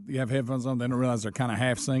people you have headphones on, they don't realize they're kind of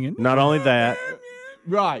half singing. Not only that.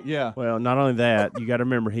 Right, yeah. Well, not only that, you got to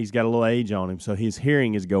remember he's got a little age on him, so his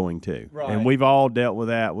hearing is going too. Right. And we've all dealt with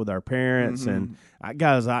that with our parents. And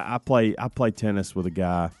guys, I play tennis with a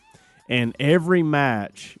guy, and every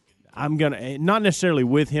match I'm gonna not necessarily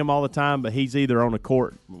with him all the time, but he's either on the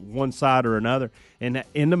court one side or another. And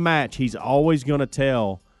in the match, he's always gonna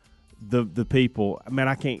tell the people, man,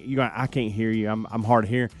 I can't hear you. I'm hard of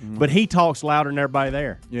hearing, but he talks louder than everybody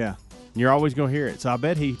there. Yeah. You're always going to hear it. So I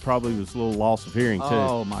bet he probably was a little loss of hearing, too.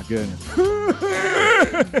 Oh, my goodness. Rick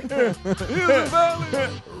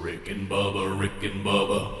and Bubba, Rick and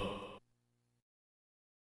Bubba.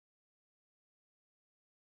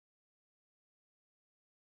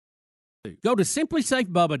 Go to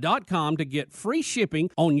simplysafebubba.com to get free shipping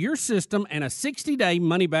on your system and a 60-day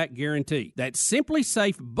money-back guarantee. That's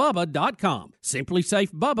simplysafebubba.com.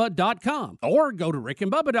 simplysafebubba.com. Or go to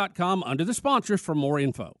rickandbubba.com under the sponsors for more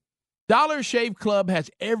info. Dollar Shave Club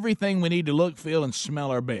has everything we need to look, feel, and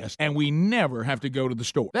smell our best, and we never have to go to the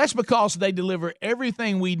store. That's because they deliver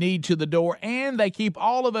everything we need to the door, and they keep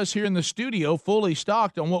all of us here in the studio fully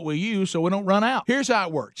stocked on what we use so we don't run out. Here's how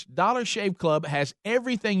it works. Dollar Shave Club has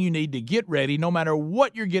everything you need to get ready no matter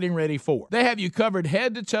what you're getting ready for. They have you covered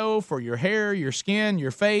head to toe for your hair, your skin,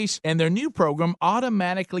 your face, and their new program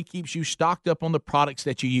automatically keeps you stocked up on the products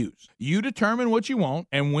that you use. You determine what you want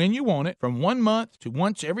and when you want it from 1 month to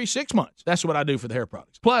once every 6 months. That's what I do for the hair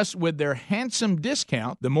products. Plus, with their handsome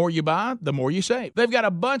discount, the more you buy, the more you save. They've got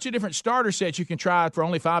a bunch of different starter sets you can try for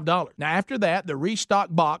only $5. Now, after that, the restock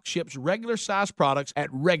box ships regular size products at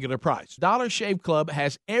regular price. Dollar Shave Club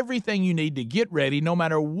has everything you need to get ready no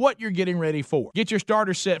matter what you're getting ready for. Get your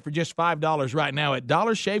starter set for just $5 right now at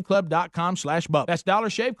dollarshaveclub.com/Bubba. That's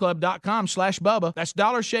dollarshaveclub.com/Bubba. That's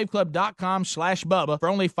dollarshaveclub.com/Bubba for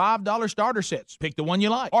only $5 starter sets. Pick the one you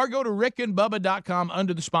like. Or go to rickandbubba.com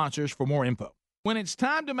under the sponsors for more info. When it's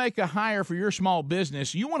time to make a hire for your small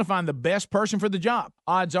business, you want to find the best person for the job.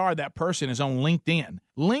 Odds are that person is on LinkedIn.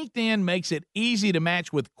 LinkedIn makes it easy to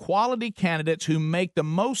match with quality candidates who make the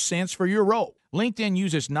most sense for your role. LinkedIn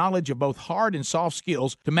uses knowledge of both hard and soft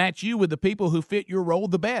skills to match you with the people who fit your role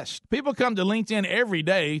the best. People come to LinkedIn every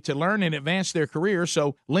day to learn and advance their career,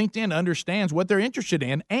 so LinkedIn understands what they're interested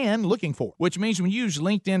in and looking for, which means when you use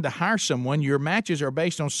LinkedIn to hire someone, your matches are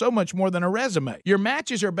based on so much more than a resume. Your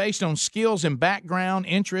matches are based on skills and background,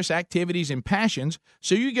 interests, activities, and passions,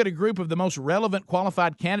 so you get a group of the most relevant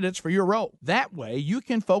qualified candidates for your role. That way, you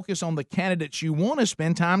can focus on the candidates you want to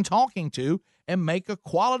spend time talking to and make a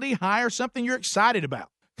quality hire something you're excited about.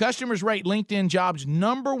 Customers rate LinkedIn Jobs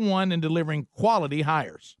 #1 in delivering quality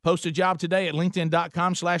hires. Post a job today at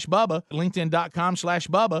linkedin.com/Bubba.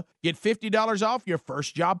 LinkedIn.com/Bubba. Get $50 off your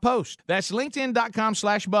first job post. That's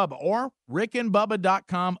linkedin.com/Bubba or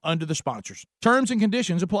rickandbubba.com under the sponsors. Terms and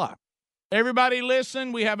conditions apply. Everybody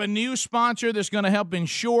listen, we have a new sponsor that's going to help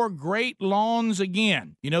ensure great lawns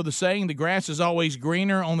again. You know the saying, the grass is always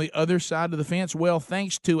greener on the other side of the fence? Well,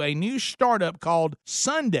 thanks to a new startup called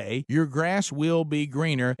Sunday, your grass will be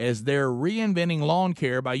greener as they're reinventing lawn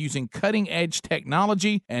care by using cutting-edge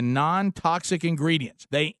technology and non-toxic ingredients.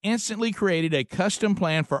 They instantly created a custom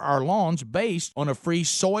plan for our lawns based on a free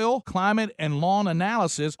soil, climate, and lawn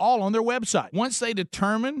analysis all on their website. Once they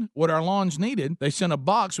determined what our lawns needed, they sent a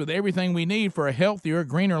box with everything we need for a healthier,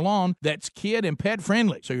 greener lawn that's kid and pet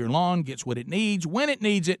friendly. So your lawn gets what it needs when it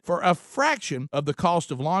needs it for a fraction of the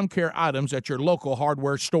cost of lawn care items at your local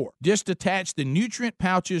hardware store. Just attach the nutrient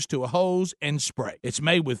pouches to a hose and spray. It's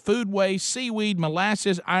made with food waste, seaweed,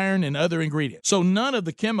 molasses, iron, and other ingredients. So none of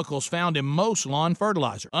the chemicals found in most lawn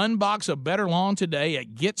fertilizer. Unbox a better lawn today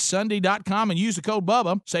at getsunday.com and use the code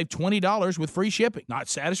BUBBA. Save $20 with free shipping. Not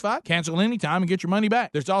satisfied? Cancel anytime and get your money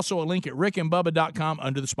back. There's also a link at rickandbubba.com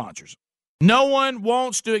under the sponsors. No one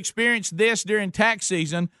wants to experience this during tax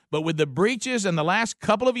season, but with the breaches in the last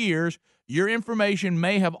couple of years, your information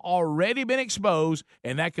may have already been exposed,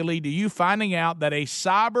 and that could lead to you finding out that a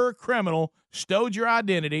cyber criminal stole your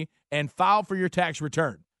identity and filed for your tax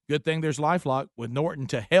return. Good thing there's LifeLock with Norton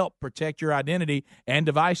to help protect your identity and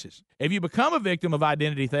devices. If you become a victim of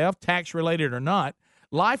identity theft, tax-related or not,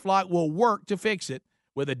 LifeLock will work to fix it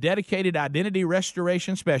with a dedicated identity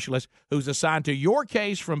restoration specialist who's assigned to your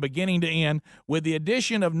case from beginning to end. With the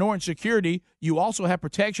addition of Norton Security, you also have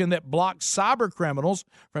protection that blocks cyber criminals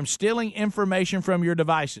from stealing information from your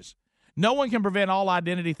devices. No one can prevent all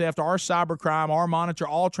identity theft or cybercrime or monitor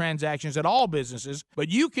all transactions at all businesses, but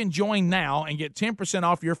you can join now and get 10%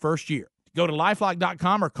 off your first year. Go to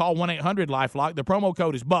lifelock.com or call 1-800-LIFELOCK. The promo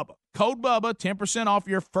code is BUBBA. Code BUBBA, 10% off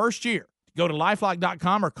your first year. Go to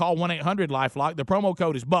lifelock.com or call 1-800-LIFELOCK. The promo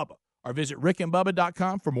code is BUBBA. Or visit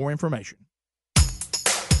rickandbubba.com for more information.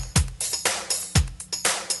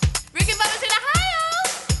 Rick and Bubba's in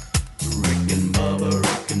Ohio. Rick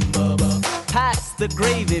and Bubba. Pass the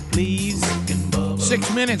gravy, please. Rick and Bubba.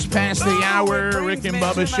 6 minutes past the hour. Rick and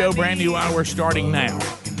Bubba show, brand new hour starting now.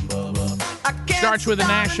 Starts with the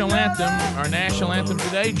national anthem. Our national anthem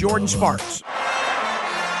today, Jordan Sparks.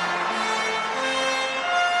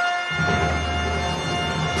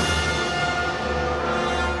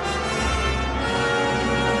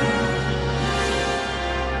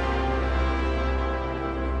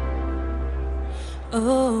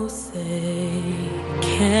 Oh, say,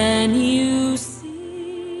 can you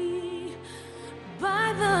see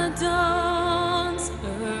by the dawn's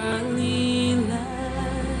early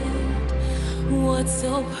light what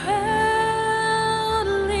so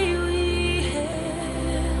proudly we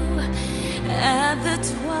hailed at the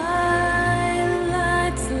twilight's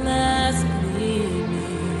last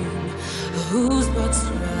gleaming, whose broad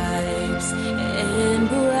stripes and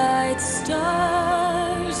bright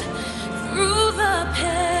stars through the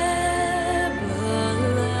perilous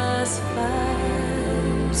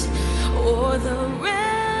fight, o'er the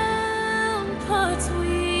ramparts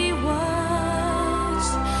we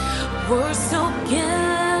watched, were so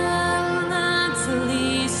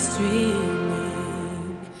gallantly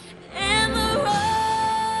streaming, and the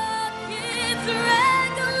rockets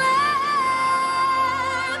rang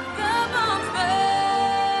loud, the bombs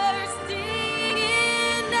bursting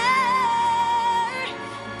in air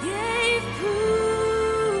gave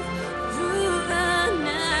proof through the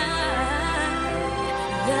night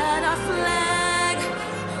that our flag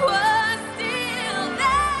was still there.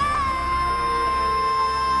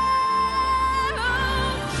 Oh,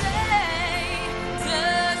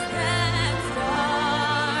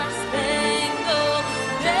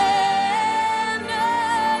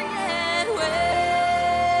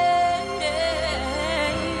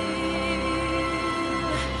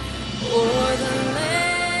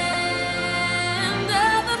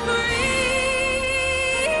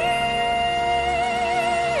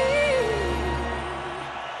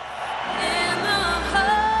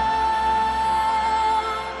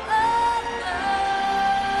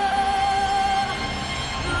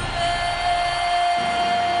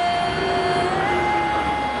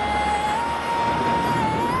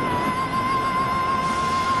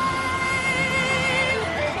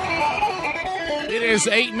 is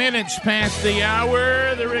 8 minutes past the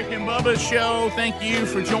hour. The Rick and Bubba Show. Thank you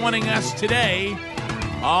for joining us today,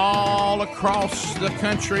 all across the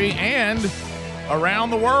country and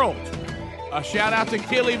around the world. A shout out to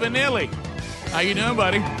Kelly Vanilli. How you doing,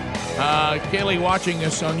 buddy? Kelly watching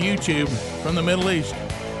us on YouTube from the Middle East.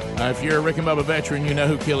 If you're a Rick and Bubba veteran, you know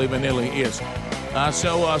who Kelly Vanilli is.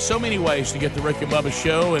 So many ways to get the Rick and Bubba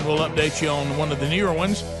Show, and we'll update you on one of the newer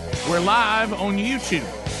ones. We're live on YouTube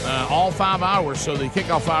all 5 hours, so the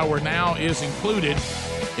kickoff hour now is included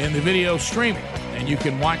in the video streaming, and you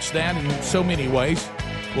can watch that in so many ways.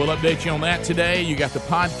 We'll update you on that today. You got the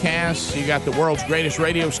podcasts. You got the world's greatest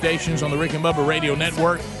radio stations on the Rick and Bubba Radio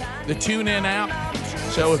Network, the TuneIn app.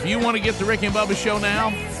 So if you want to get the Rick and Bubba Show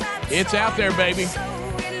now, it's out there, baby.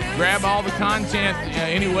 Grab all the content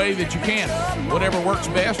any way that you can, whatever works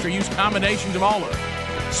best, or use combinations of all of it.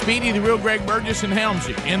 Speedy, the real Greg Burgess, and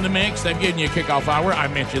Helmsy in the mix. They've given you a kickoff hour. I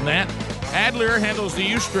mentioned that. Adler handles the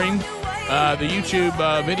Ustream, the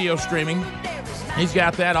YouTube video streaming. He's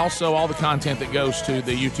got that. Also, all the content that goes to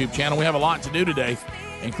the YouTube channel. We have a lot to do today,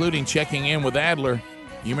 including checking in with Adler.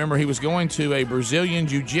 You remember he was going to a Brazilian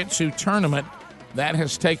Jiu-Jitsu tournament. That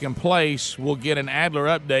has taken place. We'll get an Adler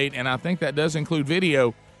update, and I think that does include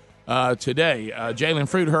video today. Jalen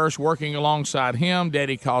Fruithurst working alongside him.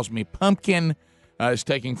 Daddy Calls Me Pumpkin is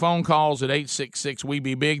taking phone calls at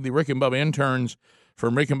 866-WE-BE-BIG. The Rick and Bubba interns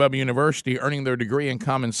from Rick and Bubba University earning their degree in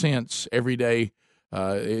common sense every day.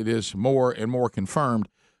 It is more and more confirmed.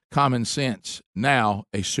 Common sense, now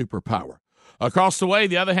a superpower. Across the way,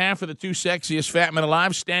 the other half of the two sexiest fat men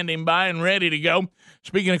alive, standing by and ready to go.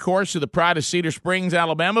 Speaking, of course, of the pride of Cedar Springs,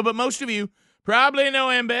 Alabama, but most of you probably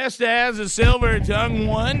know him best as the silver-tongued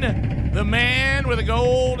one, the man with a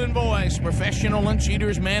golden voice, professional lunch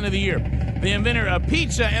eater's man of the year, the inventor of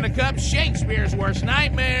pizza in a cup, Shakespeare's worst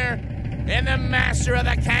nightmare, and the master of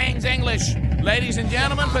the King's English. Ladies and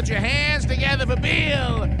gentlemen, put your hands together for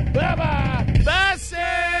Bill Bubba Bussey!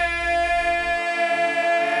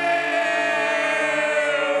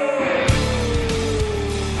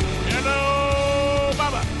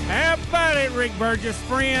 Rick Burgess,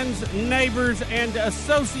 friends, neighbors, and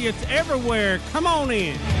associates everywhere. Come on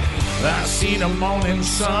in. I see the morning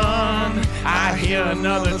sun. I hear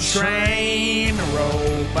another train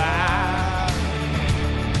roll by.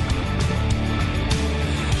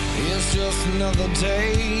 It's just another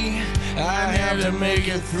day. I have to make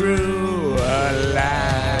it through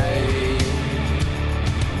alive.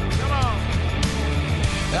 Come on.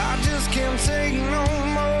 I just can't take no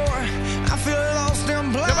more. I feel lost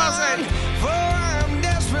and blind. Come on, say it. For I'm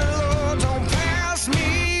desperate, Lord, don't pass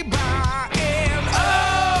me by. And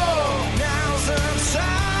oh, now's the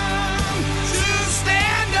time to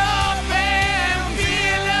stand up and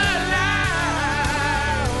feel alive.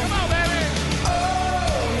 Come on, baby.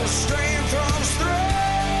 Oh, the strength comes through.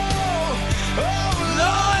 Oh,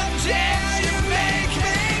 Lord, dare you make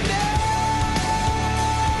me know.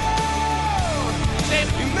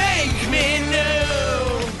 You make me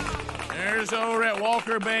know. There's old Rhett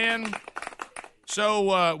Walker Band.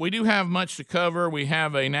 So we do have much to cover. We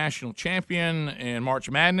have a national champion in March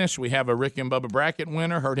Madness. We have a Rick and Bubba bracket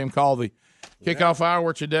winner. Heard him call the kickoff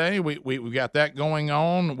hour today. We got that going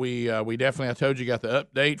on. We definitely, I told you, got the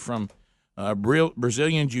update from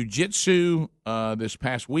Brazilian Jiu-Jitsu this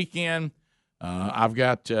past weekend. I've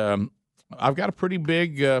got a pretty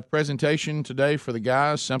big presentation today for the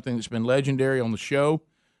guys. Something that's been legendary on the show.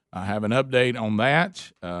 I have an update on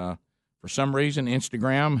that. For some reason,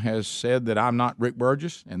 Instagram has said that I'm not Rick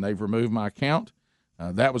Burgess, and they've removed my account.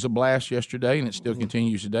 That was a blast yesterday, and it still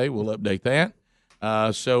continues today. We'll update that.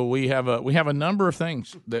 So we have a number of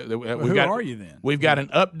things. Who are you then? We've got an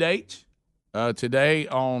update today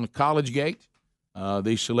on CollegeGate.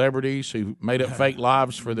 These celebrities who made up fake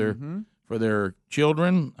lives for their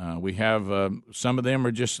children. We have some of them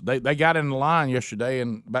are just they got in the line yesterday,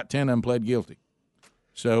 and about 10 of them pled guilty.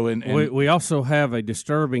 So, we also have a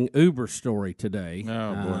disturbing Uber story today.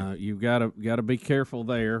 Oh boy, you've got to be careful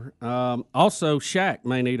there. Also, Shaq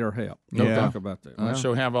may need our help. We'll talk about that.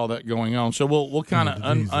 So have all that going on. So we'll kind of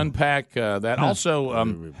unpack that. Also,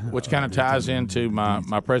 which kind of ties into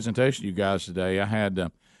my presentation to you guys today. I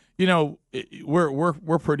had,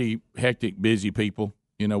 we're pretty hectic, busy people.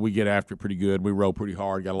 We get after it pretty good. We roll pretty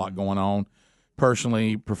hard. Got a lot going on,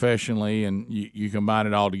 personally, professionally, and you combine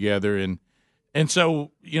it all together And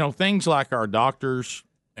so, things like our doctors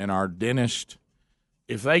and our dentists,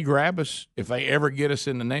 if they grab us, if they ever get us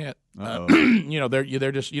in the net,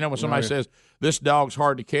 They're just when somebody says this dog's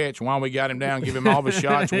hard to catch, why don't we got him down, give him all the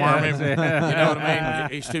shots, worm him? You know what I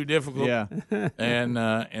mean? He's too difficult. Yeah.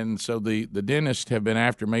 And so the dentists have been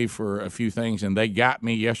after me for a few things, and they got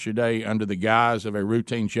me yesterday under the guise of a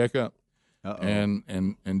routine checkup.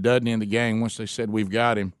 And Dudney and the gang, once they said we've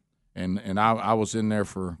got him, and I was in there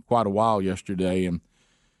for quite a while yesterday and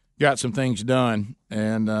got some things done,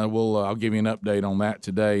 and I'll give you an update on that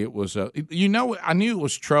today. It was I knew it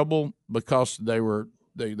was trouble because they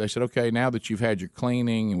said, okay, now that you've had your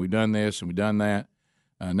cleaning and we've done this and we've done that,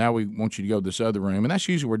 now we want you to go to this other room, and that's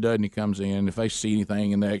usually where Dudney comes in. If they see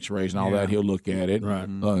anything in the X-rays and all that, he'll look at it. Right.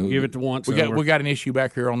 Give it to once. We got an issue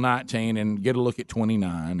back here on 19, and get a look at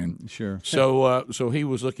 29, and sure. So he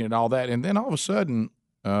was looking at all that, and then all of a sudden,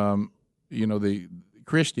 the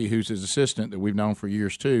Christy, who's his assistant that we've known for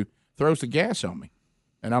years too, throws the gas on me.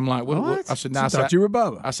 And I'm like, what? I said, no, I thought you were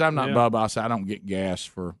Bubba. I said, I'm not Bubba. I said, I don't get gas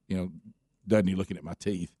for, Dudney looking at my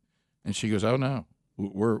teeth. And she goes, oh, no,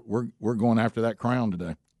 we're going after that crown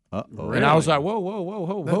today. Uh-oh. And I was like,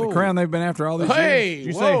 whoa. That's the crown they've been after all these hey, years. Did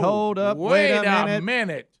you say, hold up, wait a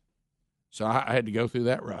minute? So I had to go through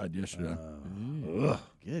that ride yesterday.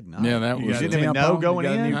 Good night. Yeah, that was. You didn't even know going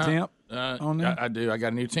in? in? You got a new temp on there? I do. I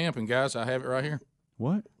got a new temp, and guys, I have it right here.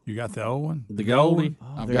 What? You got the old one? The Goldie.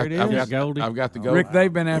 Oh, there it is. I've got the gold. Rick,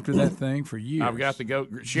 they've been after that thing for years. I've got the gold.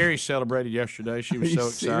 Sherry celebrated yesterday. She was so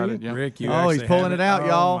excited. Yeah. Rick, you he's pulling it out,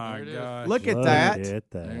 y'all. Oh, my gosh. Look at that.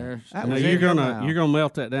 Now you're gonna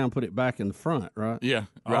melt that down, put it back in the front, right? Yeah.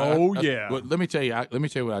 Right. Oh, yeah. Well, let me tell you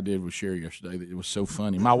what I did with Sherry yesterday. It was so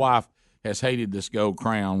funny. My wife has hated this gold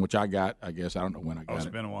crown, which I got. I guess I don't know when I got it's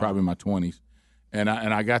it. been a while. Probably in my 20s, and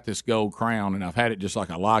I got this gold crown, and I've had it just like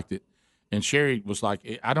I liked it. And Sherry was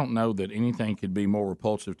like, I don't know that anything could be more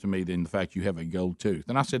repulsive to me than the fact you have a gold tooth.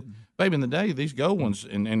 And I said, babe, in the day, these gold ones,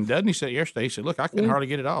 and Dudney said yesterday, he said, look, I couldn't hardly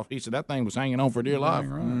get it off. He said, that thing was hanging on for dear life.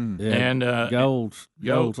 Right. Yeah. And gold's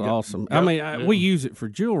awesome. I mean, we use it for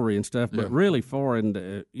jewelry and stuff, but really for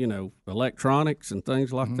electronics and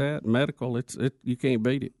things like that, medical, you can't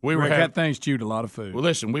beat it. That thing's chewed a lot of food. Well,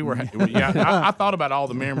 listen, I thought about all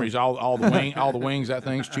the memories, all the wings that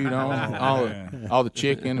thing's chewed on, all the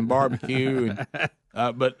chicken and barbecue.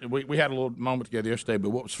 But we had a little moment together yesterday. But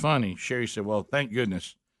what was funny, Sherry said, well, thank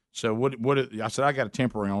goodness. So I said, I got a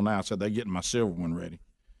temporary on now. I said, they're getting my silver one ready.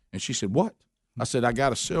 And she said, what? I said, I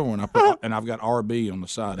got a silver one, and I've got RB on the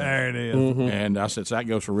side. There of it is. Mm-hmm. And I said, so that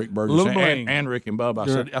goes for Rick Burgess and Rick and Bub.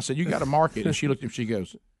 I said, you got to mark it. And she looked at me, she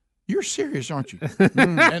goes, you're serious, aren't you?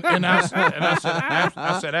 and I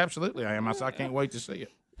said, absolutely I am. I said, I can't wait to see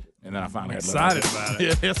it. And then I finally had excited about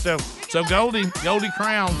it. Yeah, so Goldie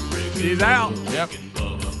Crown, he's out. Yep.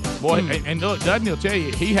 Boy, and look, Dudney will tell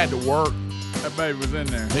you he had to work. That baby was in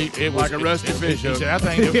there. It was like a rusty fish. He said,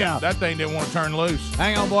 that thing didn't want to turn loose.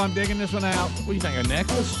 Hang on, boy, I'm digging this one out. What do you think, a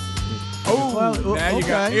necklace? Oh, now you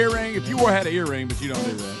got earring. If you had an earring, but you don't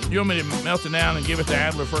do that. You want me to melt it down and give it to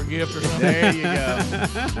Adler for a gift or something? There you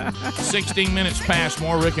go. 16 minutes past,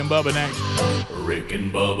 more Rick and Bubba next. Rick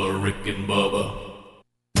and Bubba, Rick and Bubba.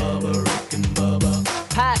 Rick and Bubba.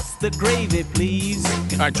 Pass the gravy, please.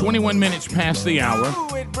 All right, 21 minutes past the hour.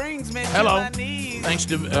 Ooh, it brings me Hello. to my knees. Thanks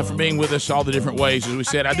for being with us all the different ways. As we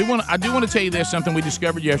said, I do want to tell you this, something we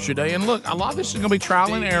discovered yesterday. And look, a lot of this is going to be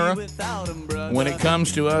trial and error when it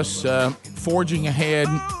comes to us forging ahead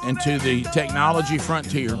into the technology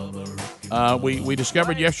frontier. We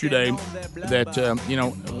discovered yesterday that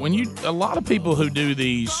a lot of people who do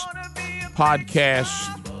these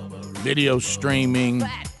podcasts, video streaming,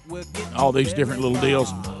 all these different little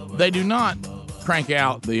deals, they do not crank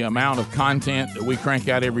out the amount of content that we crank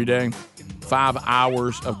out every day. 5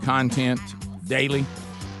 hours of content daily.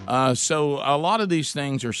 So a lot of these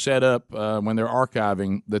things are set up when they're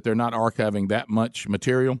archiving that they're not archiving that much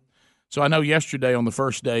material. So I know yesterday on the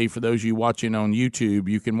first day, for those of you watching on YouTube,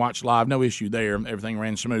 you can watch live, no issue there. Everything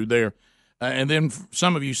ran smooth there. And then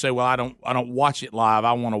some of you say, well, I don't watch it live.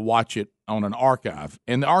 I want to watch it on an archive.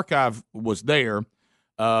 And the archive was there,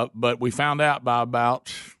 but we found out by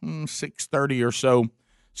about 6:30 or so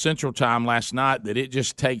Central Time last night that it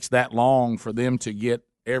just takes that long for them to get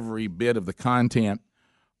every bit of the content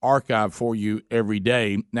archived for you every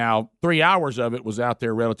day. Now, 3 hours of it was out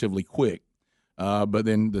there relatively quick, but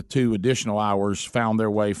then the 2 additional hours found their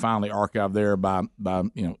way finally archived there by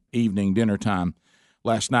evening dinner time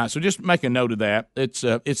last night. So just make a note of that.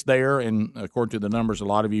 It's there, and according to the numbers, a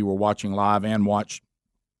lot of you were watching live and watched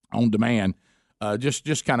on demand.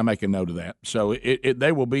 Just kind of make a note of that. So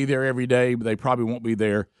they will be there every day, but they probably won't be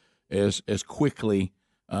there as quickly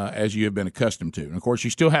as you have been accustomed to. And, of course, you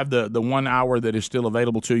still have the 1 hour that is still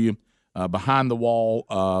available to you behind the wall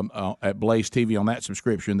at Blaze TV on that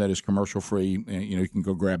subscription that is commercial free. And, you can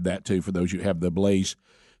go grab that too for those who have the Blaze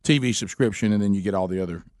TV subscription, and then you get all the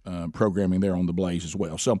other programming there on the Blaze as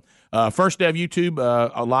well. So first day of YouTube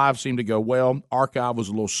live seemed to go well. Archive was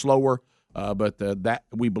a little slower, but that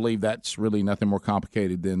we believe that's really nothing more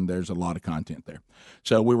complicated than there's a lot of content there.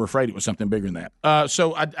 So we were afraid it was something bigger than that.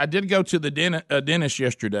 So I did go to the dentist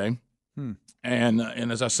yesterday, and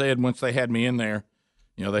as I said, once they had me in there,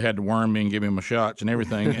 they had to worm me and give me my shots and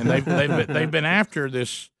everything. And they've been after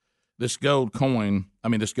this gold coin. I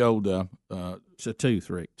mean, this gold. It's a tooth,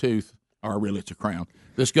 Rick. Tooth, or really, it's a crown.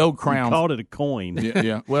 This gold crown. You called it a coin.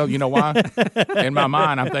 Yeah. Well, you know why? In my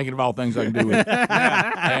mind, I'm thinking of all things I can do with it.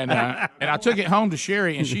 And I took it home to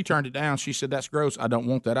Sherry, and she turned it down. She said, "That's gross. I don't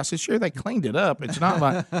want that." I said, "Sherry, they cleaned it up. It's not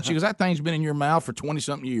like." She goes, "That thing's been in your mouth for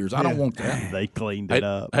 20-something years. I don't want that." They cleaned it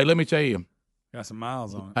up. Hey, let me tell you. Got some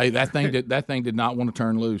miles on it. Hey, that thing did not want to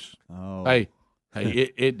turn loose. Oh. Hey,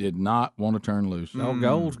 it did not want to turn loose. No,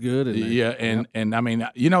 gold's good in there. Yeah, and I mean,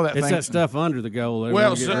 that it's thing, that stuff under the gold.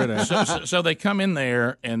 Well, get rid of. so they come in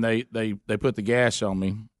there and they put the gas on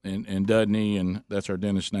me, and Dudney, and that's our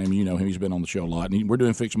dentist's name. You know him; he's been on the show a lot. And we're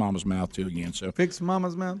doing Fix Mama's Mouth too again. So Fix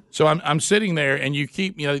Mama's Mouth. So I'm sitting there, and you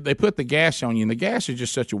keep they put the gas on you, and the gas is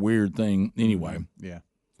just such a weird thing anyway. Yeah.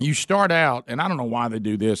 You start out, and I don't know why they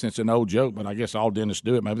do this. It's an old joke, but I guess all dentists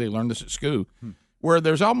do it. Maybe they learned this at school, where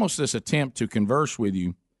there's almost this attempt to converse with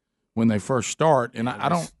you when they first start, and I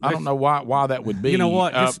don't know why that would be. You know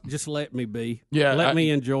what? Just let me be. Yeah, let me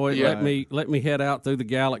enjoy it. Yeah. Let me head out through the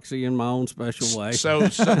galaxy in my own special way. So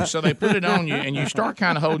they put it on you, and you start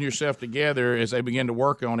kind of holding yourself together as they begin to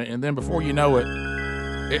work on it, and then before you know it,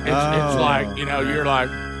 it's like you're like.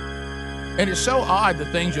 And it's so odd the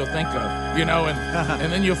things you'll think of,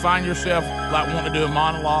 and then you'll find yourself like wanting to do a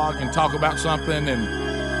monologue and talk about something,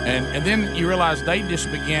 and then you realize they just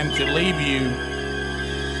begin to leave you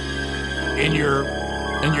in your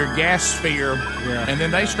gas sphere, and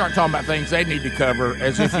then they start talking about things they need to cover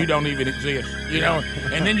as if you don't even exist,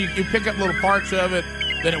 and then you pick up little parts of it.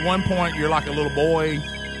 Then at one point you're like a little boy.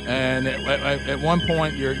 And at one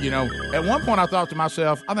point, I thought to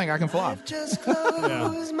myself, I think I can fly.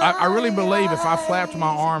 I really believe if I flapped my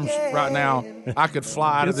arms right now, I could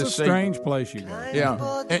fly out of this seat. It's a strange place you go.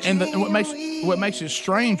 Yeah, and what makes it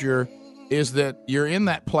stranger is that you're in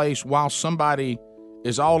that place while somebody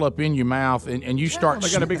is all up in your mouth, and you start. They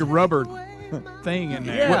got a big rubber thing in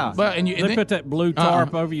there. Yeah, they put that blue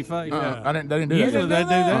tarp over your face. They didn't do that. Usually they do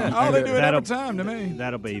that. Oh, they do it every time to me.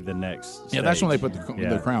 That'll be the next. Yeah, that's when they put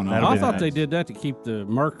the crown on. I thought they did that to keep the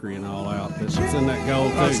mercury and all out. It's in that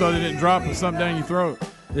gold too. So they didn't drop something down your throat.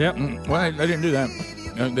 Yep. Well, they didn't do that.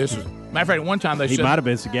 This is. Matter of fact, one time he said might have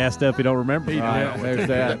been so gassed up he don't remember. There's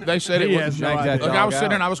that. They said it was. Look, I was sitting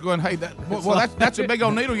there and I was going, "Hey, that's a big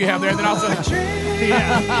old needle you have there." And then all of a sudden,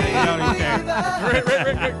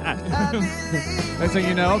 Next thing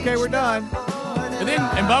you know, okay, we're done.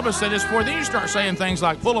 And Bubba said this before. Then you start saying things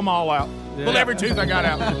like, "Pull them all out. Pull every tooth I got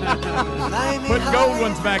out. Put gold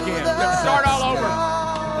ones back in. Start all over.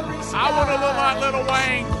 I want to look like Little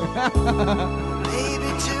Wayne."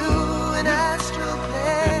 Maybe to an astral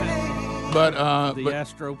plane. But the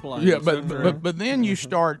astro plane. Yeah, but then you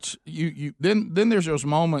start then there's those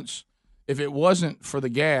moments. If it wasn't for the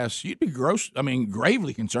gas, you'd be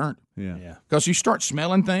gravely concerned. Yeah. Because you start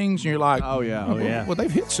smelling things, and you're like, oh yeah. Well, they've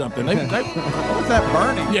hit something. What's that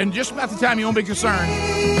burning? Yeah, and just about the time you won't be concerned.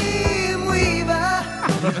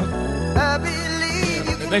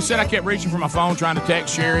 They said I kept reaching for my phone trying to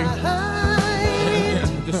text Sherry.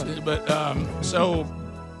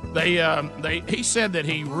 He said that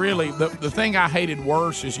he really the thing I hated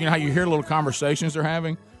worse is how you hear little conversations they're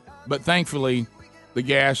having, but thankfully the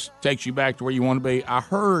gas takes you back to where you want to be. I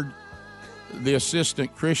heard the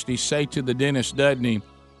assistant Christy say to the dentist Dudney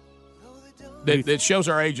that shows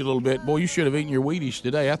our age a little bit. Boy, you should have eaten your Wheaties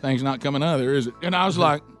today. That thing's not coming out of there, is it? And I was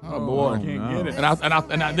like, oh boy, I can't get it.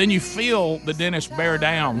 And then you feel the dentist bear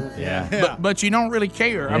down. Yeah. But you don't really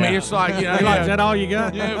care. Yeah. I mean, it's like is that all you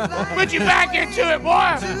got? Yeah. Put you back into it, boy.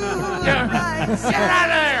 Yeah. Get out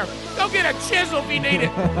of there. Go get a chisel if you need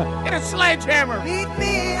it. Get a sledgehammer. Meet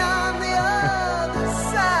me on the other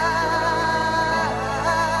side.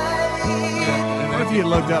 What if you had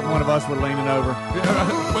looked up and one of us were leaning over?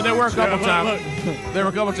 But there were a couple times. There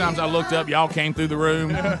were a couple times I looked up. Y'all came through the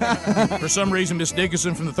room. For some reason, Miss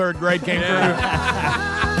Dickinson from the 3rd grade came through.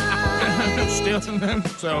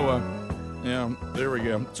 So, there we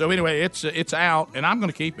go. So anyway, it's out, and I'm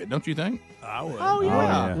going to keep it. Don't you think? I would. Oh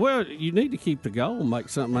yeah. Well, you need to keep the gold and make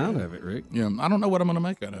something out of it, Rick. Yeah, I don't know what I'm going to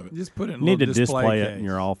make out of it. Just put it in You need to display it case. in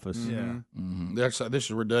your office. Yeah. Mm-hmm. This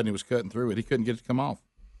is where Dudney was cutting through it. He couldn't get it to come off.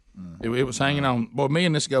 It was hanging on. Boy, me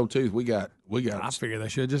and this gold tooth, we got. I figure they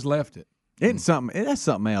should have just left it. That's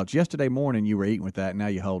something else. Yesterday morning you were eating with that, and now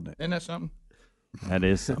you're holding it. Isn't that something? That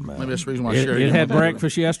is something. Maybe that's the reason why I shared it. It had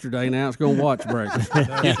breakfast yesterday. Now it's going to watch breakfast.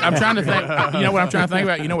 I'm trying to think. You know what I'm trying to think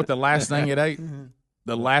about? You know what the last thing it ate?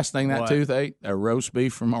 The last thing that tooth ate? A roast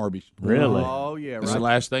beef from Arby's. Really? Oh, yeah. That's the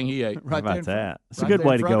last thing he ate. How about that? It's a good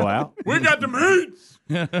way to go out. We got the meats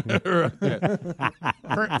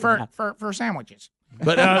for sandwiches.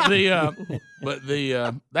 But that's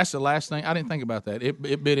the last thing. I didn't think about that.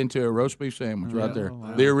 It bit into a roast beef sandwich right there,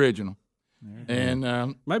 the original. And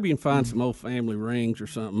maybe you can find some old family rings or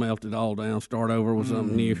something, melt it all down, start over with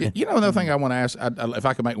something new. You know, another thing I want to ask, if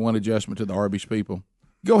I could make one adjustment to the Arby's people,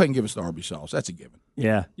 go ahead and give us the Arby's sauce. That's a given.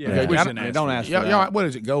 Yeah. Okay, don't ask for that. What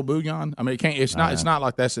is it? Gold bouillon? I mean, it's not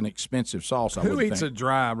like that's an expensive sauce. Who eats a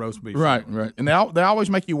dry roast beef? Right. And they always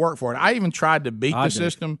make you work for it. I even tried to beat the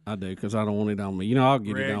system. I do because I don't want it on me. You know, I'll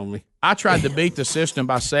get it on me. I tried to beat the system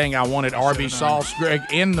by saying I wanted Arby's sauce, Greg,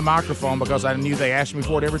 in the microphone because I knew they asked me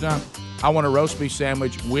for it every time. I want a roast beef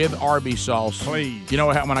sandwich with Arby's sauce. Please. You know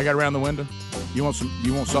what happened when I got around the window? You want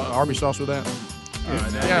Arby's sauce with that?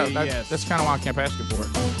 That's kind of why I kept asking for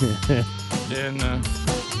it. And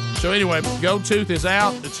so anyway, Gold Tooth is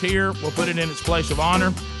out. It's here. We'll put it in its place of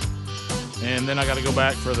honor. And then I got to go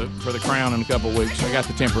back for the crown in a couple of weeks. I got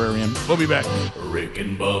the temporary in. We'll be back. Rick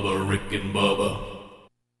and Bubba, Rick and Bubba.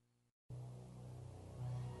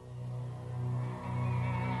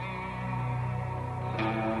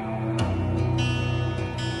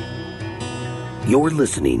 You're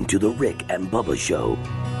listening to The Rick and Bubba Show.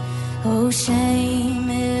 Oh, shame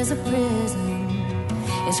is a prison,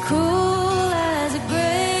 as cruel as a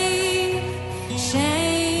grave.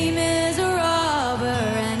 Shame is a robber,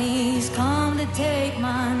 and he's come to take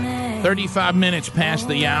my name. 35 minutes past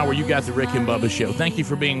the hour. You got The Rick and Bubba Show. Thank you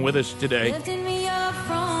for being with us today.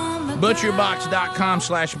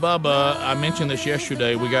 ButcherBox.com/Bubba. I mentioned this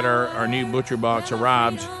yesterday. We got our new Butcher Box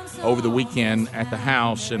arrived over the weekend at the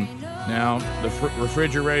house, and now the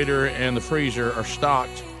refrigerator and the freezer are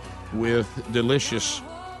stocked with delicious.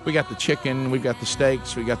 We got the chicken, we've got the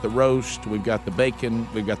steaks, we got the roast, we've got the bacon,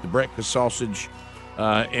 we've got the breakfast sausage,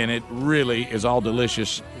 and it really is all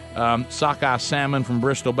delicious. Sockeye salmon from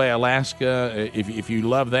Bristol Bay, Alaska. If you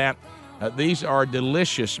love that, these are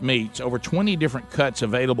delicious meats. Over 20 different cuts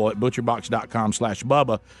available at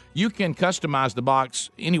ButcherBox.com/Bubba. You can customize the box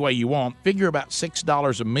any way you want. Figure about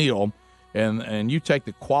 $6 a meal. And you take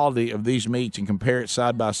the quality of these meats and compare it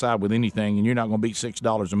side by side with anything, and you're not going to beat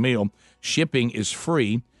 $6 a meal. Shipping is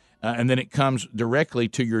free, and then it comes directly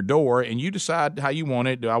to your door, and you decide how you want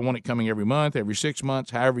it. Do I want it coming every month, every 6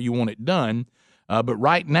 months, however you want it done? But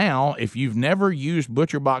right now, if you've never used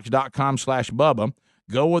ButcherBox.com/Bubba,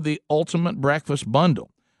 go with the Ultimate Breakfast Bundle.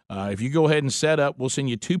 If you go ahead and set up, we'll send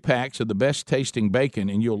you 2 packs of the best-tasting bacon,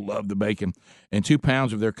 and you'll love the bacon, and 2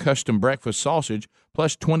 pounds of their custom breakfast sausage,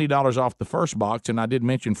 plus $20 off the first box, and I did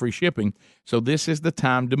mention free shipping. So this is the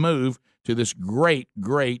time to move to this great,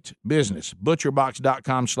 great business,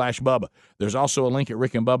 ButcherBox.com/Bubba. There's also a link at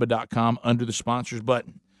rickandbubba.com under the sponsors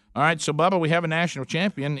button. All right, so, Bubba, we have a national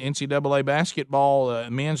champion, NCAA basketball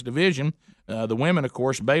men's division. The women, of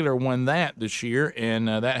course, Baylor won that this year, and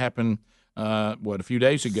that happened a few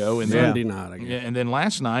days ago. And Sunday night, I guess. And then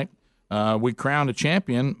last night, we crowned a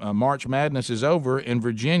champion. March Madness is over, and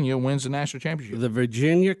Virginia wins the national championship. The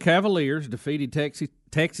Virginia Cavaliers defeated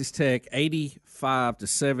Texas Tech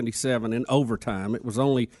 85-77 in overtime. It was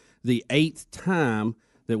only the 8th time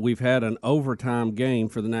that we've had an overtime game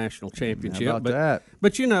for the national championship. How about that?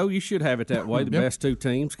 But, you should have it that way. The best 2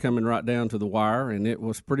 teams coming right down to the wire, and it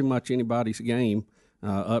was pretty much anybody's game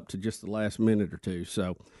up to just the last minute or two.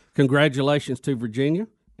 So congratulations to Virginia,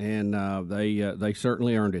 and they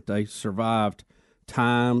certainly earned it. They survived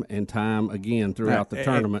time and time again throughout the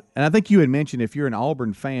tournament. And I think you had mentioned if you're an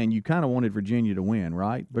Auburn fan, you kind of wanted Virginia to win,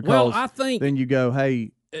 right? Because I think then you go,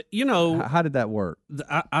 hey, how did that work?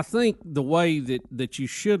 I think the way that you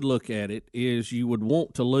should look at it is you would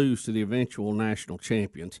want to lose to the eventual national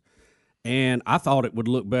champions. And I thought it would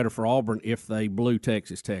look better for Auburn if they blew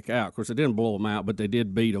Texas Tech out. Of course, they didn't blow them out, but they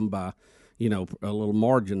did beat them by, a little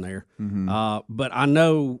margin there. Mm-hmm. But I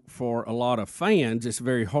know for a lot of fans, it's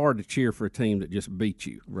very hard to cheer for a team that just beat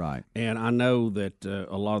you. Right. And I know that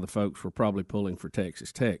a lot of the folks were probably pulling for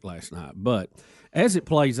Texas Tech last night. But as it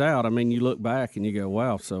plays out, I mean, you look back and you go,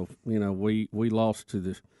 wow, so, we lost to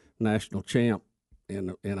the national champ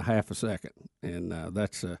in a half a second. And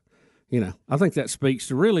that's I think that speaks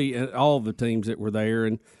to really all the teams that were there.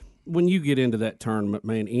 And when you get into that tournament,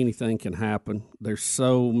 man, anything can happen. There's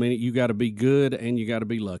so many. You got to be good and you got to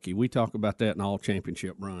be lucky. We talk about that in all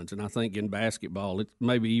championship runs, and I think in basketball, it's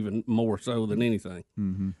maybe even more so than anything.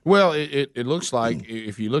 Mm-hmm. Well, it looks like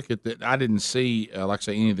if you look at that, I didn't see like I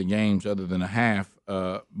say any of the games other than a half.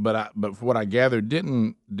 But for what I gathered,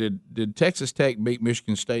 did Texas Tech beat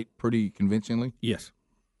Michigan State pretty convincingly? Yes.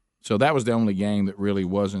 So that was the only game that really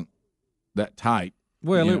wasn't that tight.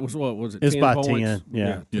 Well, it was what was it? It's 10 by points? 10.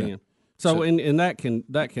 Yeah. 10. So and that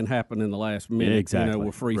can happen in the last minute. Exactly.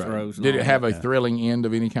 With free throws. Did it have a thrilling end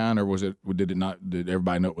of any kind, or did it not? Did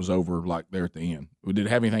everybody know it was over like there at the end? Did it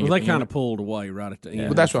have anything? Well, they kind of pulled away right at the end.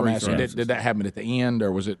 But that's what I'm asking. Did that happen at the end,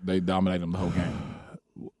 or was it they dominated them the whole game?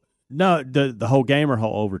 No, the whole game or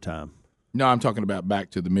whole overtime. No, I'm talking about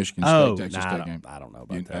back to the Michigan State Texas Tech game. I don't know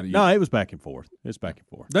about that. No, it was back and forth. It's back and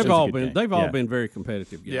forth. They've all been very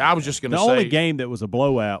competitive games. Yeah, I was just going to say the only game that was a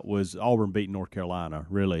blowout was Auburn beating North Carolina.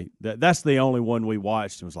 Really, that's the only one we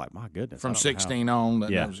watched and was like, my goodness. From 16 on.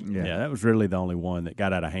 That was really the only one that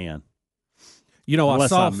got out of hand. You know, I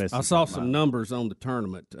saw some numbers on the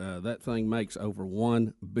tournament. That thing makes over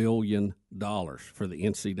 $1 billion for the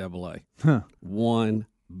NCAA. Huh. $1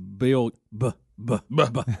 billion. With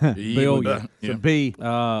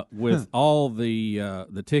all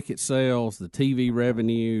the ticket sales, the TV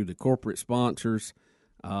revenue, the corporate sponsors,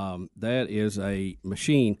 that is a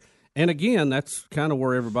machine. And again, that's kind of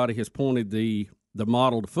where everybody has pointed the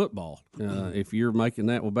model to football. If you're making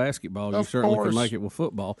that with basketball, you certainly can make it with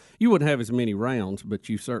football. You wouldn't have as many rounds, but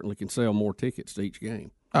you certainly can sell more tickets to each game.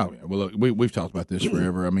 Oh, yeah. Well, look, we've talked about this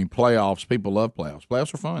forever. I mean, playoffs, people love playoffs.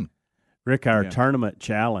 Playoffs are fun. Rick, our tournament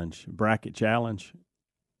challenge, bracket challenge,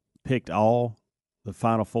 picked all the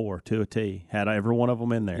Final Four to a T. Had every one of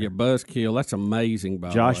them in there. Yeah, Buzzkill. That's amazing,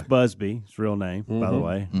 by Josh the way. Busby, his real name, by the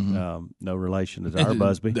way. No relation to our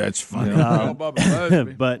Busby. That's funny.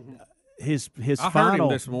 But his I final heard him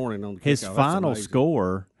this morning on the his Kickoff. final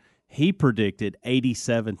score, he predicted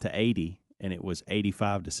 87-80. And it was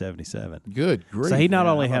 85-77. Good grief. So he not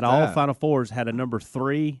only had all Final Fours, had a number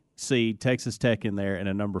 3 seed Texas Tech in there and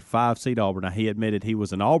a number 5 seed Auburn. Now, he admitted he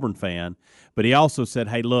was an Auburn fan, but he also said,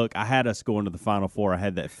 hey, look, I had us going to the Final Four. I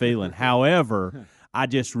had that feeling. However, I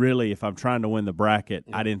just really, if I'm trying to win the bracket,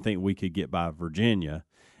 I didn't think we could get by Virginia.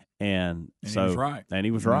 And so he was right. And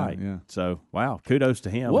he was right. Yeah. So, wow, kudos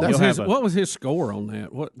to him. What was his score on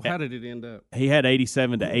that? How did it end up? He had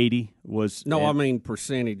 87-80. I mean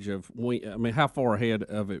percentage of. I mean, how far ahead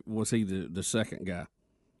of it was he the second guy?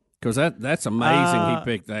 Because that's amazing. He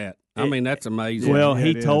picked that. I mean, that's amazing. Well,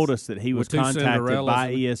 he told us that he was contacted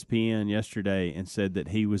by ESPN yesterday and said that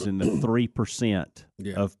he was in the 3%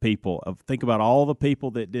 of people. Think about all the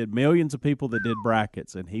people that did, millions of people that did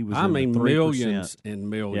brackets, and he was in the 3%. Millions and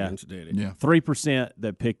millions did it. Yeah, 3%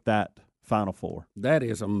 that picked that Final Four. That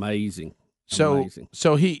is amazing. So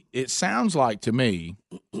it sounds like to me,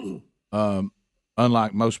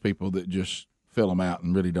 unlike most people that just fill them out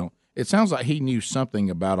and really don't, it sounds like he knew something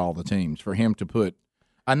about all the teams for him to put.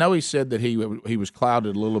 I know he said that he was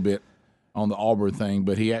clouded a little bit on the Auburn thing,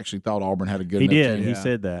 but he actually thought Auburn had a good enough team. He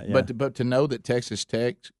said that. Yeah. But to know that Texas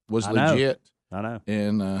Tech was legit. I know.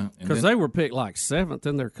 And because they were picked like 7th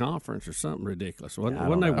in their conference or something ridiculous. Wasn't they?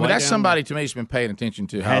 I mean, that's somebody to me who's been paying attention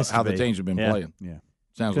to how the teams have been playing. Yeah.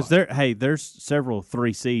 Sounds like. There's several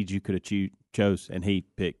 3 seeds you could have chose, and he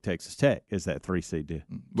picked Texas Tech as that 3 seed did.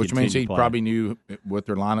 Which means he probably knew what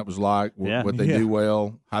their lineup was like, what they do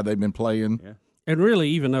well, how they've been playing. Yeah. And really,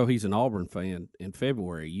 even though he's an Auburn fan, in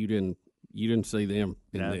February you didn't see them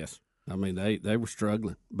in this. I mean, they were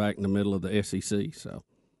struggling back in the middle of the SEC. So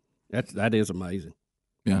that is amazing.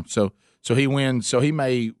 Yeah. So he wins. So he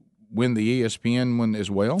may win the ESPN one as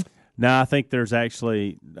well. No, I think there's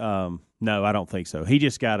actually no, I don't think so. He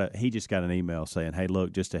just got an email saying, "Hey,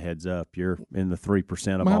 look, just a heads up, you're in the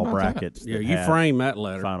 3% of all brackets." Yeah, you frame that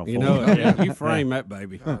letter. Final you Four. know, you frame that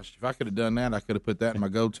baby. Gosh, if I could have done that, I could have put that in my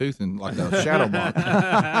gold tooth and like a shadow box.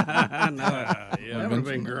 I know. That would have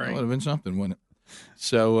been great. That would have been something, wouldn't it?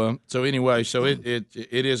 So anyway, so it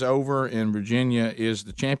is over, and Virginia is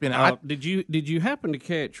the champion. Did you happen to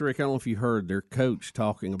catch, Rick? I don't know if you heard their coach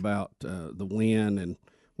talking about the win and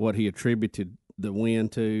what he attributed the win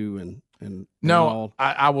to, and no,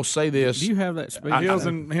 I will say this. Do you have that speech? Hills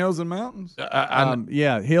and Mountains?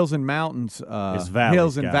 Hills and Mountains. It's valleys,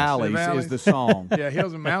 Hills and Valleys is the song. Yeah,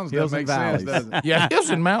 Hills and Mountains Hills doesn't and make sense, Valleys. does it? Yeah,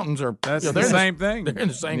 Hills and Mountains are the same thing. They're in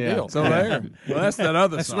the same deal. So there. Well, that's that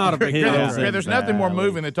other That's song. not a big Hills deal. and There's nothing more Valleys.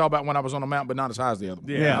 moving than talk about when I was on a mountain, but not as high as the other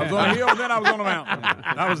one. Yeah, I was on a hill, then I was on a mountain.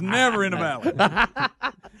 I was never in a valley.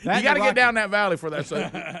 You got to get down that valley for that.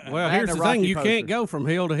 Well, here's the thing: you can't go from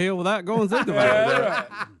hill to hill without going through the valley.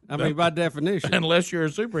 I mean, by definition. Unless you're a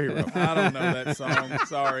superhero. I don't know that song.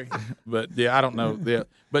 Sorry. But, yeah, I don't know. Yeah.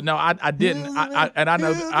 But, no, I didn't.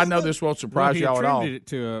 I know this won't surprise y'all at all. He attributed it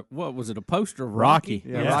to, what was it, a poster of Rocky. Rocky?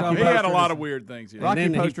 Yeah, Rocky. He had a lot of weird things. Yeah. Rocky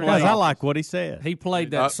poster. Because I like what he said. He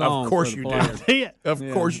played that song. Of course you did. Of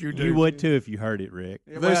course you do. You would, too, if you heard it, Rick.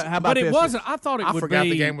 Well, how about But it this? wasn't. I thought it would be. I forgot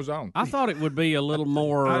the game was on. I thought it would be a little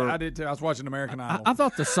more. I did, too. I was watching American Idol. I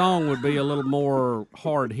thought the song would be a little more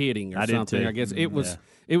hard-hitting or I did, something. too. I guess it was.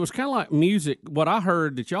 It was kind of like music. What I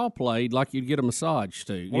heard that y'all played, like you'd get a massage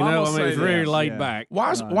to. You know, I mean, it's very laid back.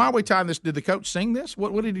 Why are we tying this? Did the coach sing this?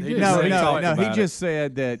 What did he do? No. He just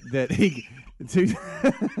said that he. Two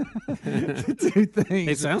things.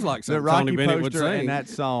 It sounds like the something Rocky Tony Bennett would poster sing. and that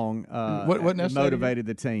song what motivated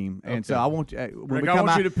the team. And so I want you, when Rick, we I come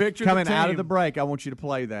want out, you to picture the coming out of team. the break, I want you to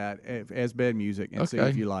play that as bed music and see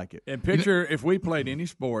if you like it. And picture if we played any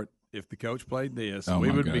sport, if the coach played this, Oh, we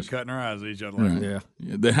my would be gosh. cutting our eyes at each other. Right.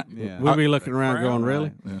 Like, We'll be looking around going,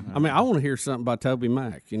 really? Yeah. I mean, I want to hear something by Toby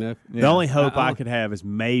Mac, you know? The only hope I could have is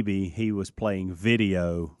maybe he was playing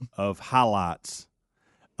video of highlights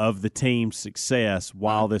of the team's success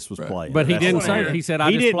while this was playing. But he didn't say it. He said, I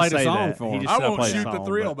just played a song for him. I won't shoot the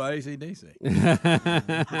thrill by AC/DC.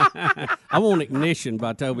 I want Ignition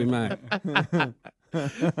by Toby Mac.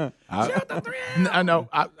 I know.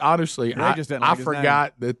 Honestly, I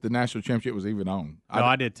forgot that the national championship was even on.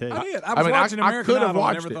 I did too. I did. I was watching American could have Idol.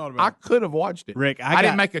 watched I never it. thought about it. I could have watched it. Rick, I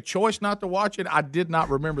didn't make a choice not to watch it. I did not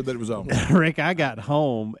remember that it was on. Rick, I got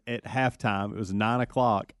home at halftime. It was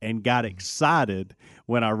 9:00 and got excited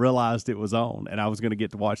when I realized it was on and I was going to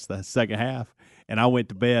get to watch the second half. And I went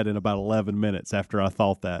to bed in about 11 minutes after I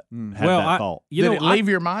thought that. Had that thought. Did it leave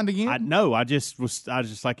your mind again? No, I just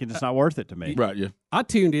like it's not worth it to me. Right, yeah. I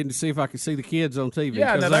tuned in to see if I could see the kids on TV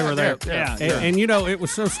Yeah, because no, they were there. yeah. And, you know, it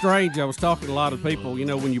was so strange. I was talking to a lot of people, you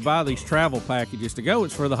know, when you buy these travel packages to go,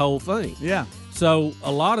 it's for the whole thing. Yeah. So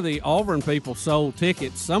a lot of the Auburn people sold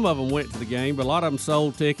tickets. Some of them went to the game, but a lot of them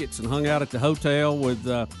sold tickets and hung out at the hotel with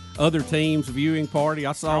other teams' viewing party.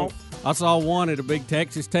 I saw one at a big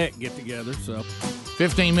Texas Tech get-together. So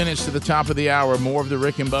 15 minutes to the top of the hour. More of the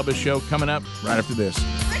Rick and Bubba Show coming up right after this.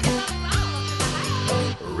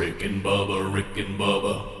 Rick and Bubba, Rick and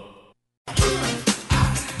Bubba.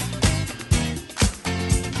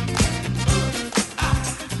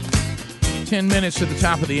 10 minutes to the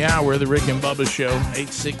top of the hour, the Rick and Bubba Show,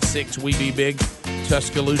 866 We Be Big,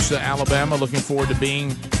 Tuscaloosa, Alabama. Looking forward to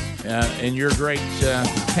being in your great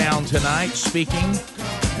town tonight, speaking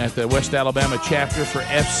at the West Alabama chapter for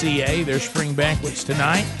FCA, their spring banquets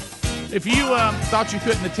tonight. If you thought you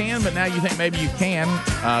couldn't attend, but now you think maybe you can,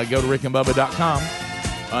 go to rickandbubba.com.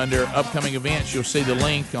 Under upcoming events, you'll see the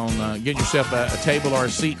link on getting yourself a table or a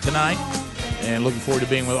seat tonight. And looking forward to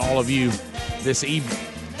being with all of you this evening.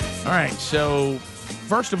 All right, so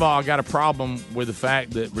first of all, I got a problem with the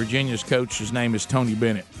fact that Virginia's coach's name is Tony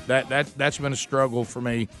Bennett. That's been a struggle for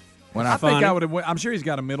me. I think I would have. I'm sure he's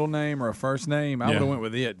got a middle name or a first name. I would have went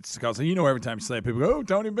with it because every time you say it, people go, "Oh,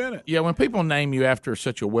 Tony Bennett." Yeah, when people name you after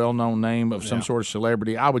such a well-known name of some sort of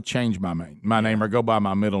celebrity, I would change my name or go by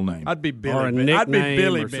my middle name. I'd be Billy. Or a Bennett. I'd be nickname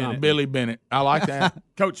Billy or Bennett. something. Billy Bennett. I like that.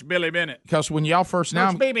 Coach Billy Bennett. Because when y'all first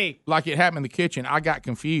now, Coach BB. like it happened in the kitchen, I got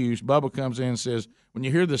confused. Bubba comes in and says, "When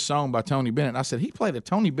you hear this song by Tony Bennett," I said, "He played a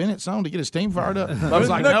Tony Bennett song to get his team fired up." I was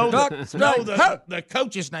like, "No, the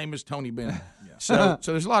coach's name is Tony Bennett." So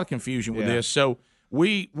there's a lot of confusion with this. So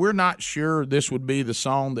we're not sure this would be the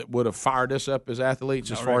song that would have fired us up as athletes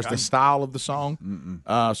as far as the style of the song.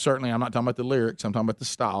 Certainly, I'm not talking about the lyrics. I'm talking about the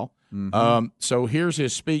style. So here's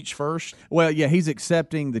his speech first. Well, yeah, he's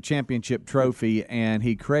accepting the championship trophy, and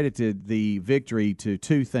he credited the victory to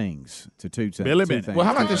two things. Billy Bennett. Well,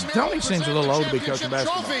 how about this? Tony seems a little old to be coaching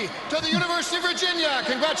basketball. Trophy to the University of Virginia.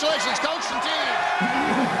 Congratulations, coach and team.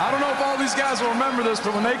 I don't know if all these guys will remember this,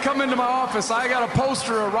 but when they come into my office, I got a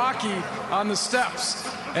poster of Rocky on the steps.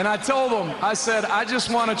 And I told them, I said, I just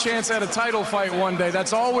want a chance at a title fight one day.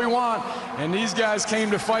 That's all we want. And these guys came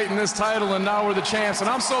to fight in this title, and now we're the champs. And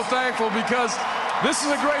I'm so thankful because this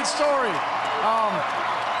is a great story.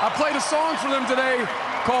 I played a song for them today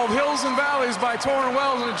called Hills and Valleys by Torrin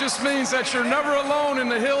Wells, and it just means that you're never alone in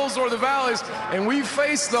the hills or the valleys. And we've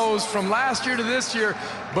faced those from last year to this year,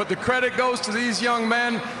 but the credit goes to these young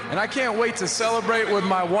men, and I can't wait to celebrate with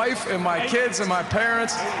my wife and my kids and my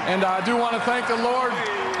parents, and I do want to thank the Lord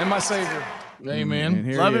and my Savior.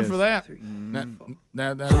 Amen. Love him for that.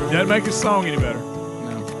 Doesn't make the song any better.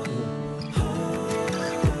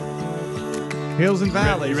 Hills and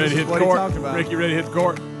valleys. You ready to hit the court? Rick, you ready to hit the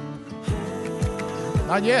court?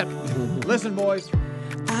 Not yet. Listen, boys.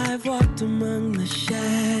 I've walked among the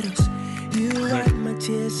shadows. You wipe my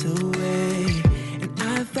tears away. And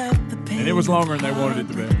And it was longer than they wanted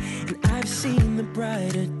it to be. I've seen the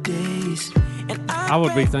brighter days. I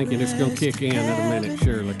would be thinking it's going to kick in a minute,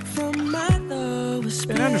 surely.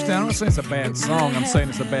 And I understand. I'm not saying it's a bad song. I'm saying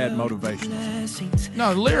it's a bad motivation.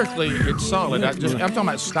 No, lyrically, it's solid. I'm talking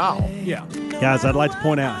about style. Yeah. Guys, I'd like to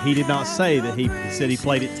point out he did not say that he said he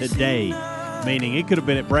played it today, meaning it could have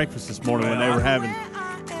been at breakfast this morning when they were having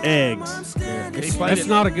eggs. That's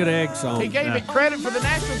not a good egg song. He gave it credit for the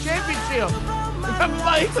national championship.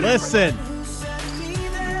 Listen.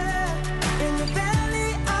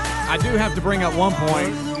 I do have to bring up one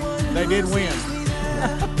point. They did win.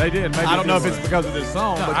 They did. Maybe I don't know if it's because of this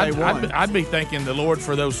song, but they won. I'd be thanking the Lord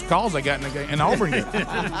for those calls they got in the game in Auburn.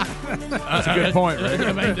 That's a good point, Rick.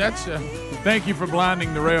 I mean, that's. Thank you for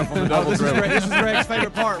blinding the ref on the double dribble. This is Greg's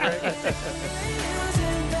favorite part, Rick.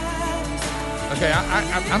 Okay,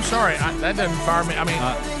 I'm sorry. That doesn't fire me. I mean,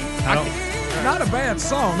 not a bad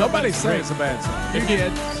song. Nobody's saying it's a bad song. You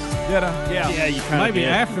did. Did I? Yeah, you kind of maybe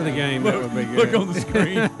after the game that would be good. Look on the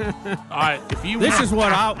screen. All right, if you this is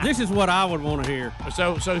what I would want to hear.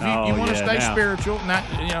 So if you want to stay spiritual, not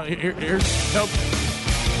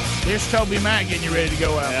here's Toby Mac getting you ready to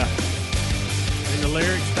go out. Yeah. And the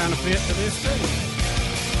lyrics kind of fit to this too.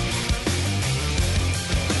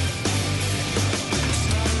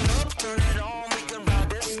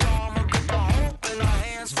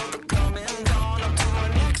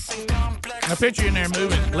 I picture you in there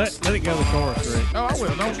moving. Let it go the chorus, Rick. Oh, I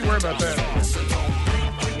will. Don't you worry about that.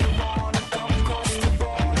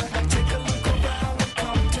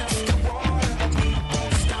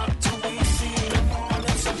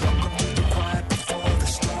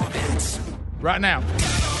 Right now.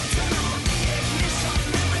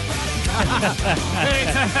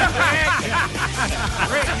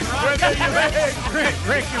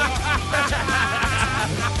 Rick.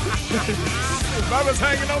 Bubba's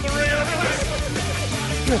hanging on the rim.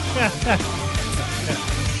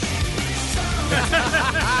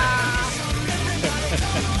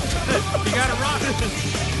 You got to rock it.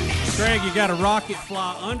 Greg, you got to rocket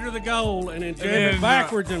fly under the goal and then jab it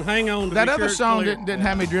backwards and hang on to that other song didn't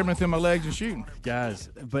have me dribbling through my legs and shooting. Guys,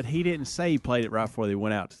 but he didn't say he played it right before they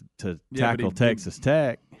went out to tackle Texas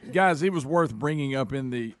Tech. Guys, he was worth bringing up in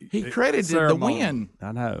the He credited ceremony. The win.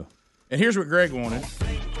 I know. And here's what Greg wanted.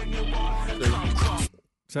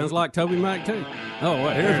 Sounds like Toby Mac too. Oh,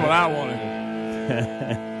 well, here's what I wanted.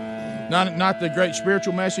 Not the great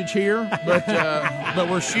spiritual message here, but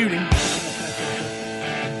we're shooting.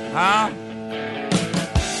 Huh?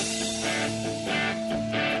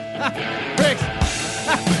 Rick.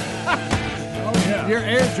 Oh yeah. Your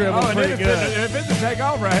air dribble pretty good. If it's a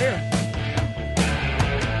takeoff right here.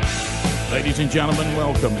 Ladies and gentlemen,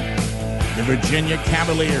 welcome the Virginia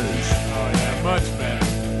Cavaliers. Oh yeah, much better.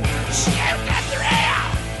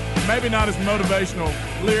 Maybe not as motivational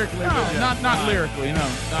lyrically. No, but not lyrically. No,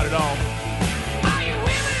 not at all.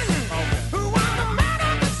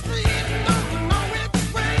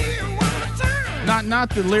 Not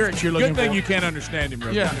the lyrics you're looking for. Good thing you can't understand him,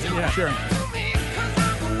 Rick. Yeah, sure.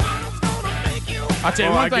 I'll tell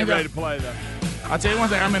you one thing. Ready to play though. I'll tell you one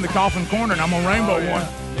thing. I'm in the coffin corner and I'm on Rainbow one.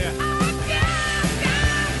 Yeah.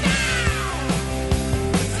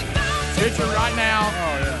 Picture right now.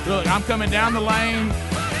 Oh yeah. Look, I'm coming down the lane.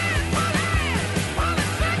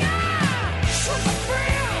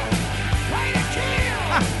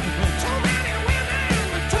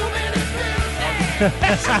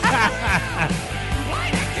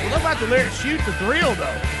 What about the lyrics? Shoot the thrill,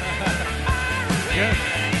 though. Yeah.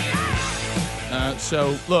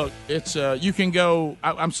 So look, it's you can go.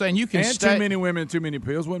 I'm saying you can. And stay. Too many women, too many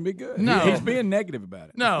pills wouldn't be good. No, he's being negative about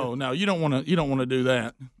it. No, you don't want to. You don't want to do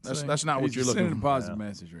that. That's not what you're looking for. Sending a positive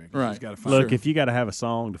message, Rick. Right. Look, if you got to have a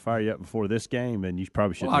song to fire you up before this game, then you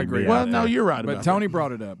probably should. Well, I agree. Well, no, you're right. But Tony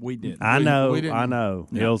brought it up. We didn't. I know. We didn't. I know.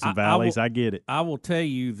 Hills and valleys. I get it. I will tell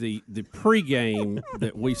you the pregame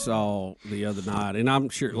that we saw the other night, and I'm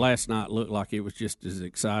sure last night looked like it was just as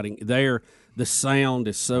exciting. The sound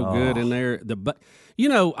is so good in there.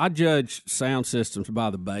 I judge sound systems by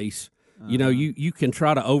the bass. You can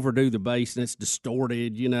try to overdo the bass and it's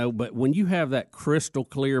distorted, but when you have that crystal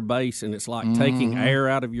clear bass and it's like taking air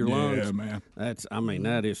out of your lungs, man. That's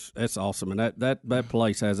awesome. And that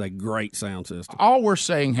place has a great sound system. All we're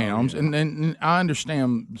saying, Helms, and I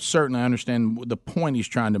certainly understand the point he's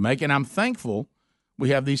trying to make, and I'm thankful we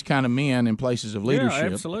have these kind of men in places of leadership.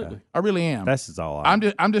 Yeah, absolutely. I really am. That's all.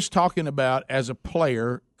 I'm just talking about as a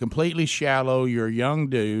player, completely shallow. You're a young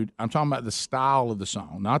dude. I'm talking about the style of the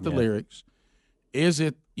song, not the lyrics. Is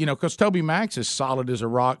it because Toby Mac's is solid as a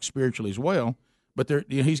rock spiritually as well, but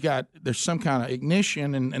there's some kind of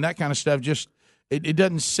ignition and that kind of stuff. Just it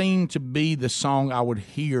doesn't seem to be the song I would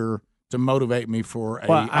hear to motivate me for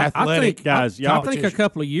a athletic guys. I think a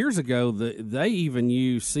couple of years ago, they even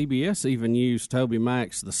used CBS even used Toby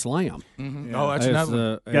Mac's "The Slam." Mm-hmm. Oh, that's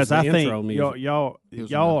another one. Guys, I think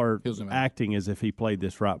y'all are acting as if he played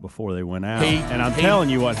this right before they went out. And I'm telling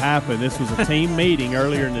you what happened. This was a team meeting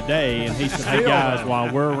earlier in the day, and he said, "Hey guys,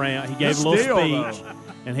 while we're around," he gave a little speech.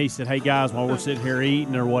 And he said, "Hey guys, while we're sitting here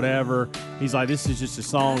eating or whatever," he's like, "This is just a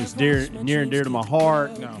song that's near and dear to my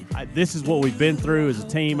heart. This is what we've been through as a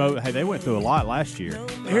team. Hey, they went through a lot last year.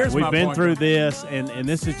 We've been through this, and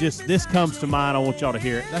this is just this comes to mind. I want y'all to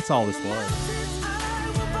hear it. That's all this was.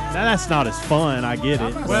 Now that's not as fun. I get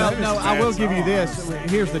it. Well, no, I will give you this.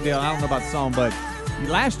 Here's the deal. I don't know about the song, but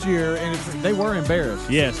last year, and they were embarrassed.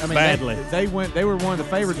 Yes, badly. They were one of the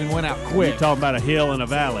favorites and went out quick. You're talking about a hill and a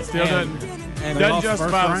valley. Still doesn't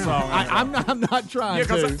justify the song. I'm not trying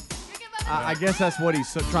to. I guess that's what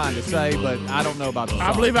he's trying to say, but I don't know about the song.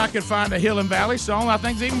 I believe I could find a Hill and Valley song I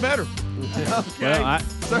think is even better. Okay. Well,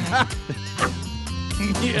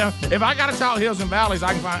 yeah, if I got to talk hills and valleys,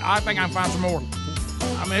 I think I can find some more.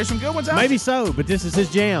 I mean, there's some good ones out Maybe so, but this is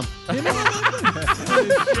his jam.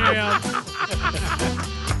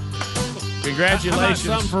 Congratulations.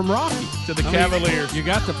 Something from Rocky to the Cavaliers. You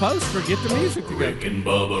got the poster. Get the music together. Rick and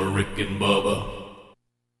Bubba, Rick and Bubba.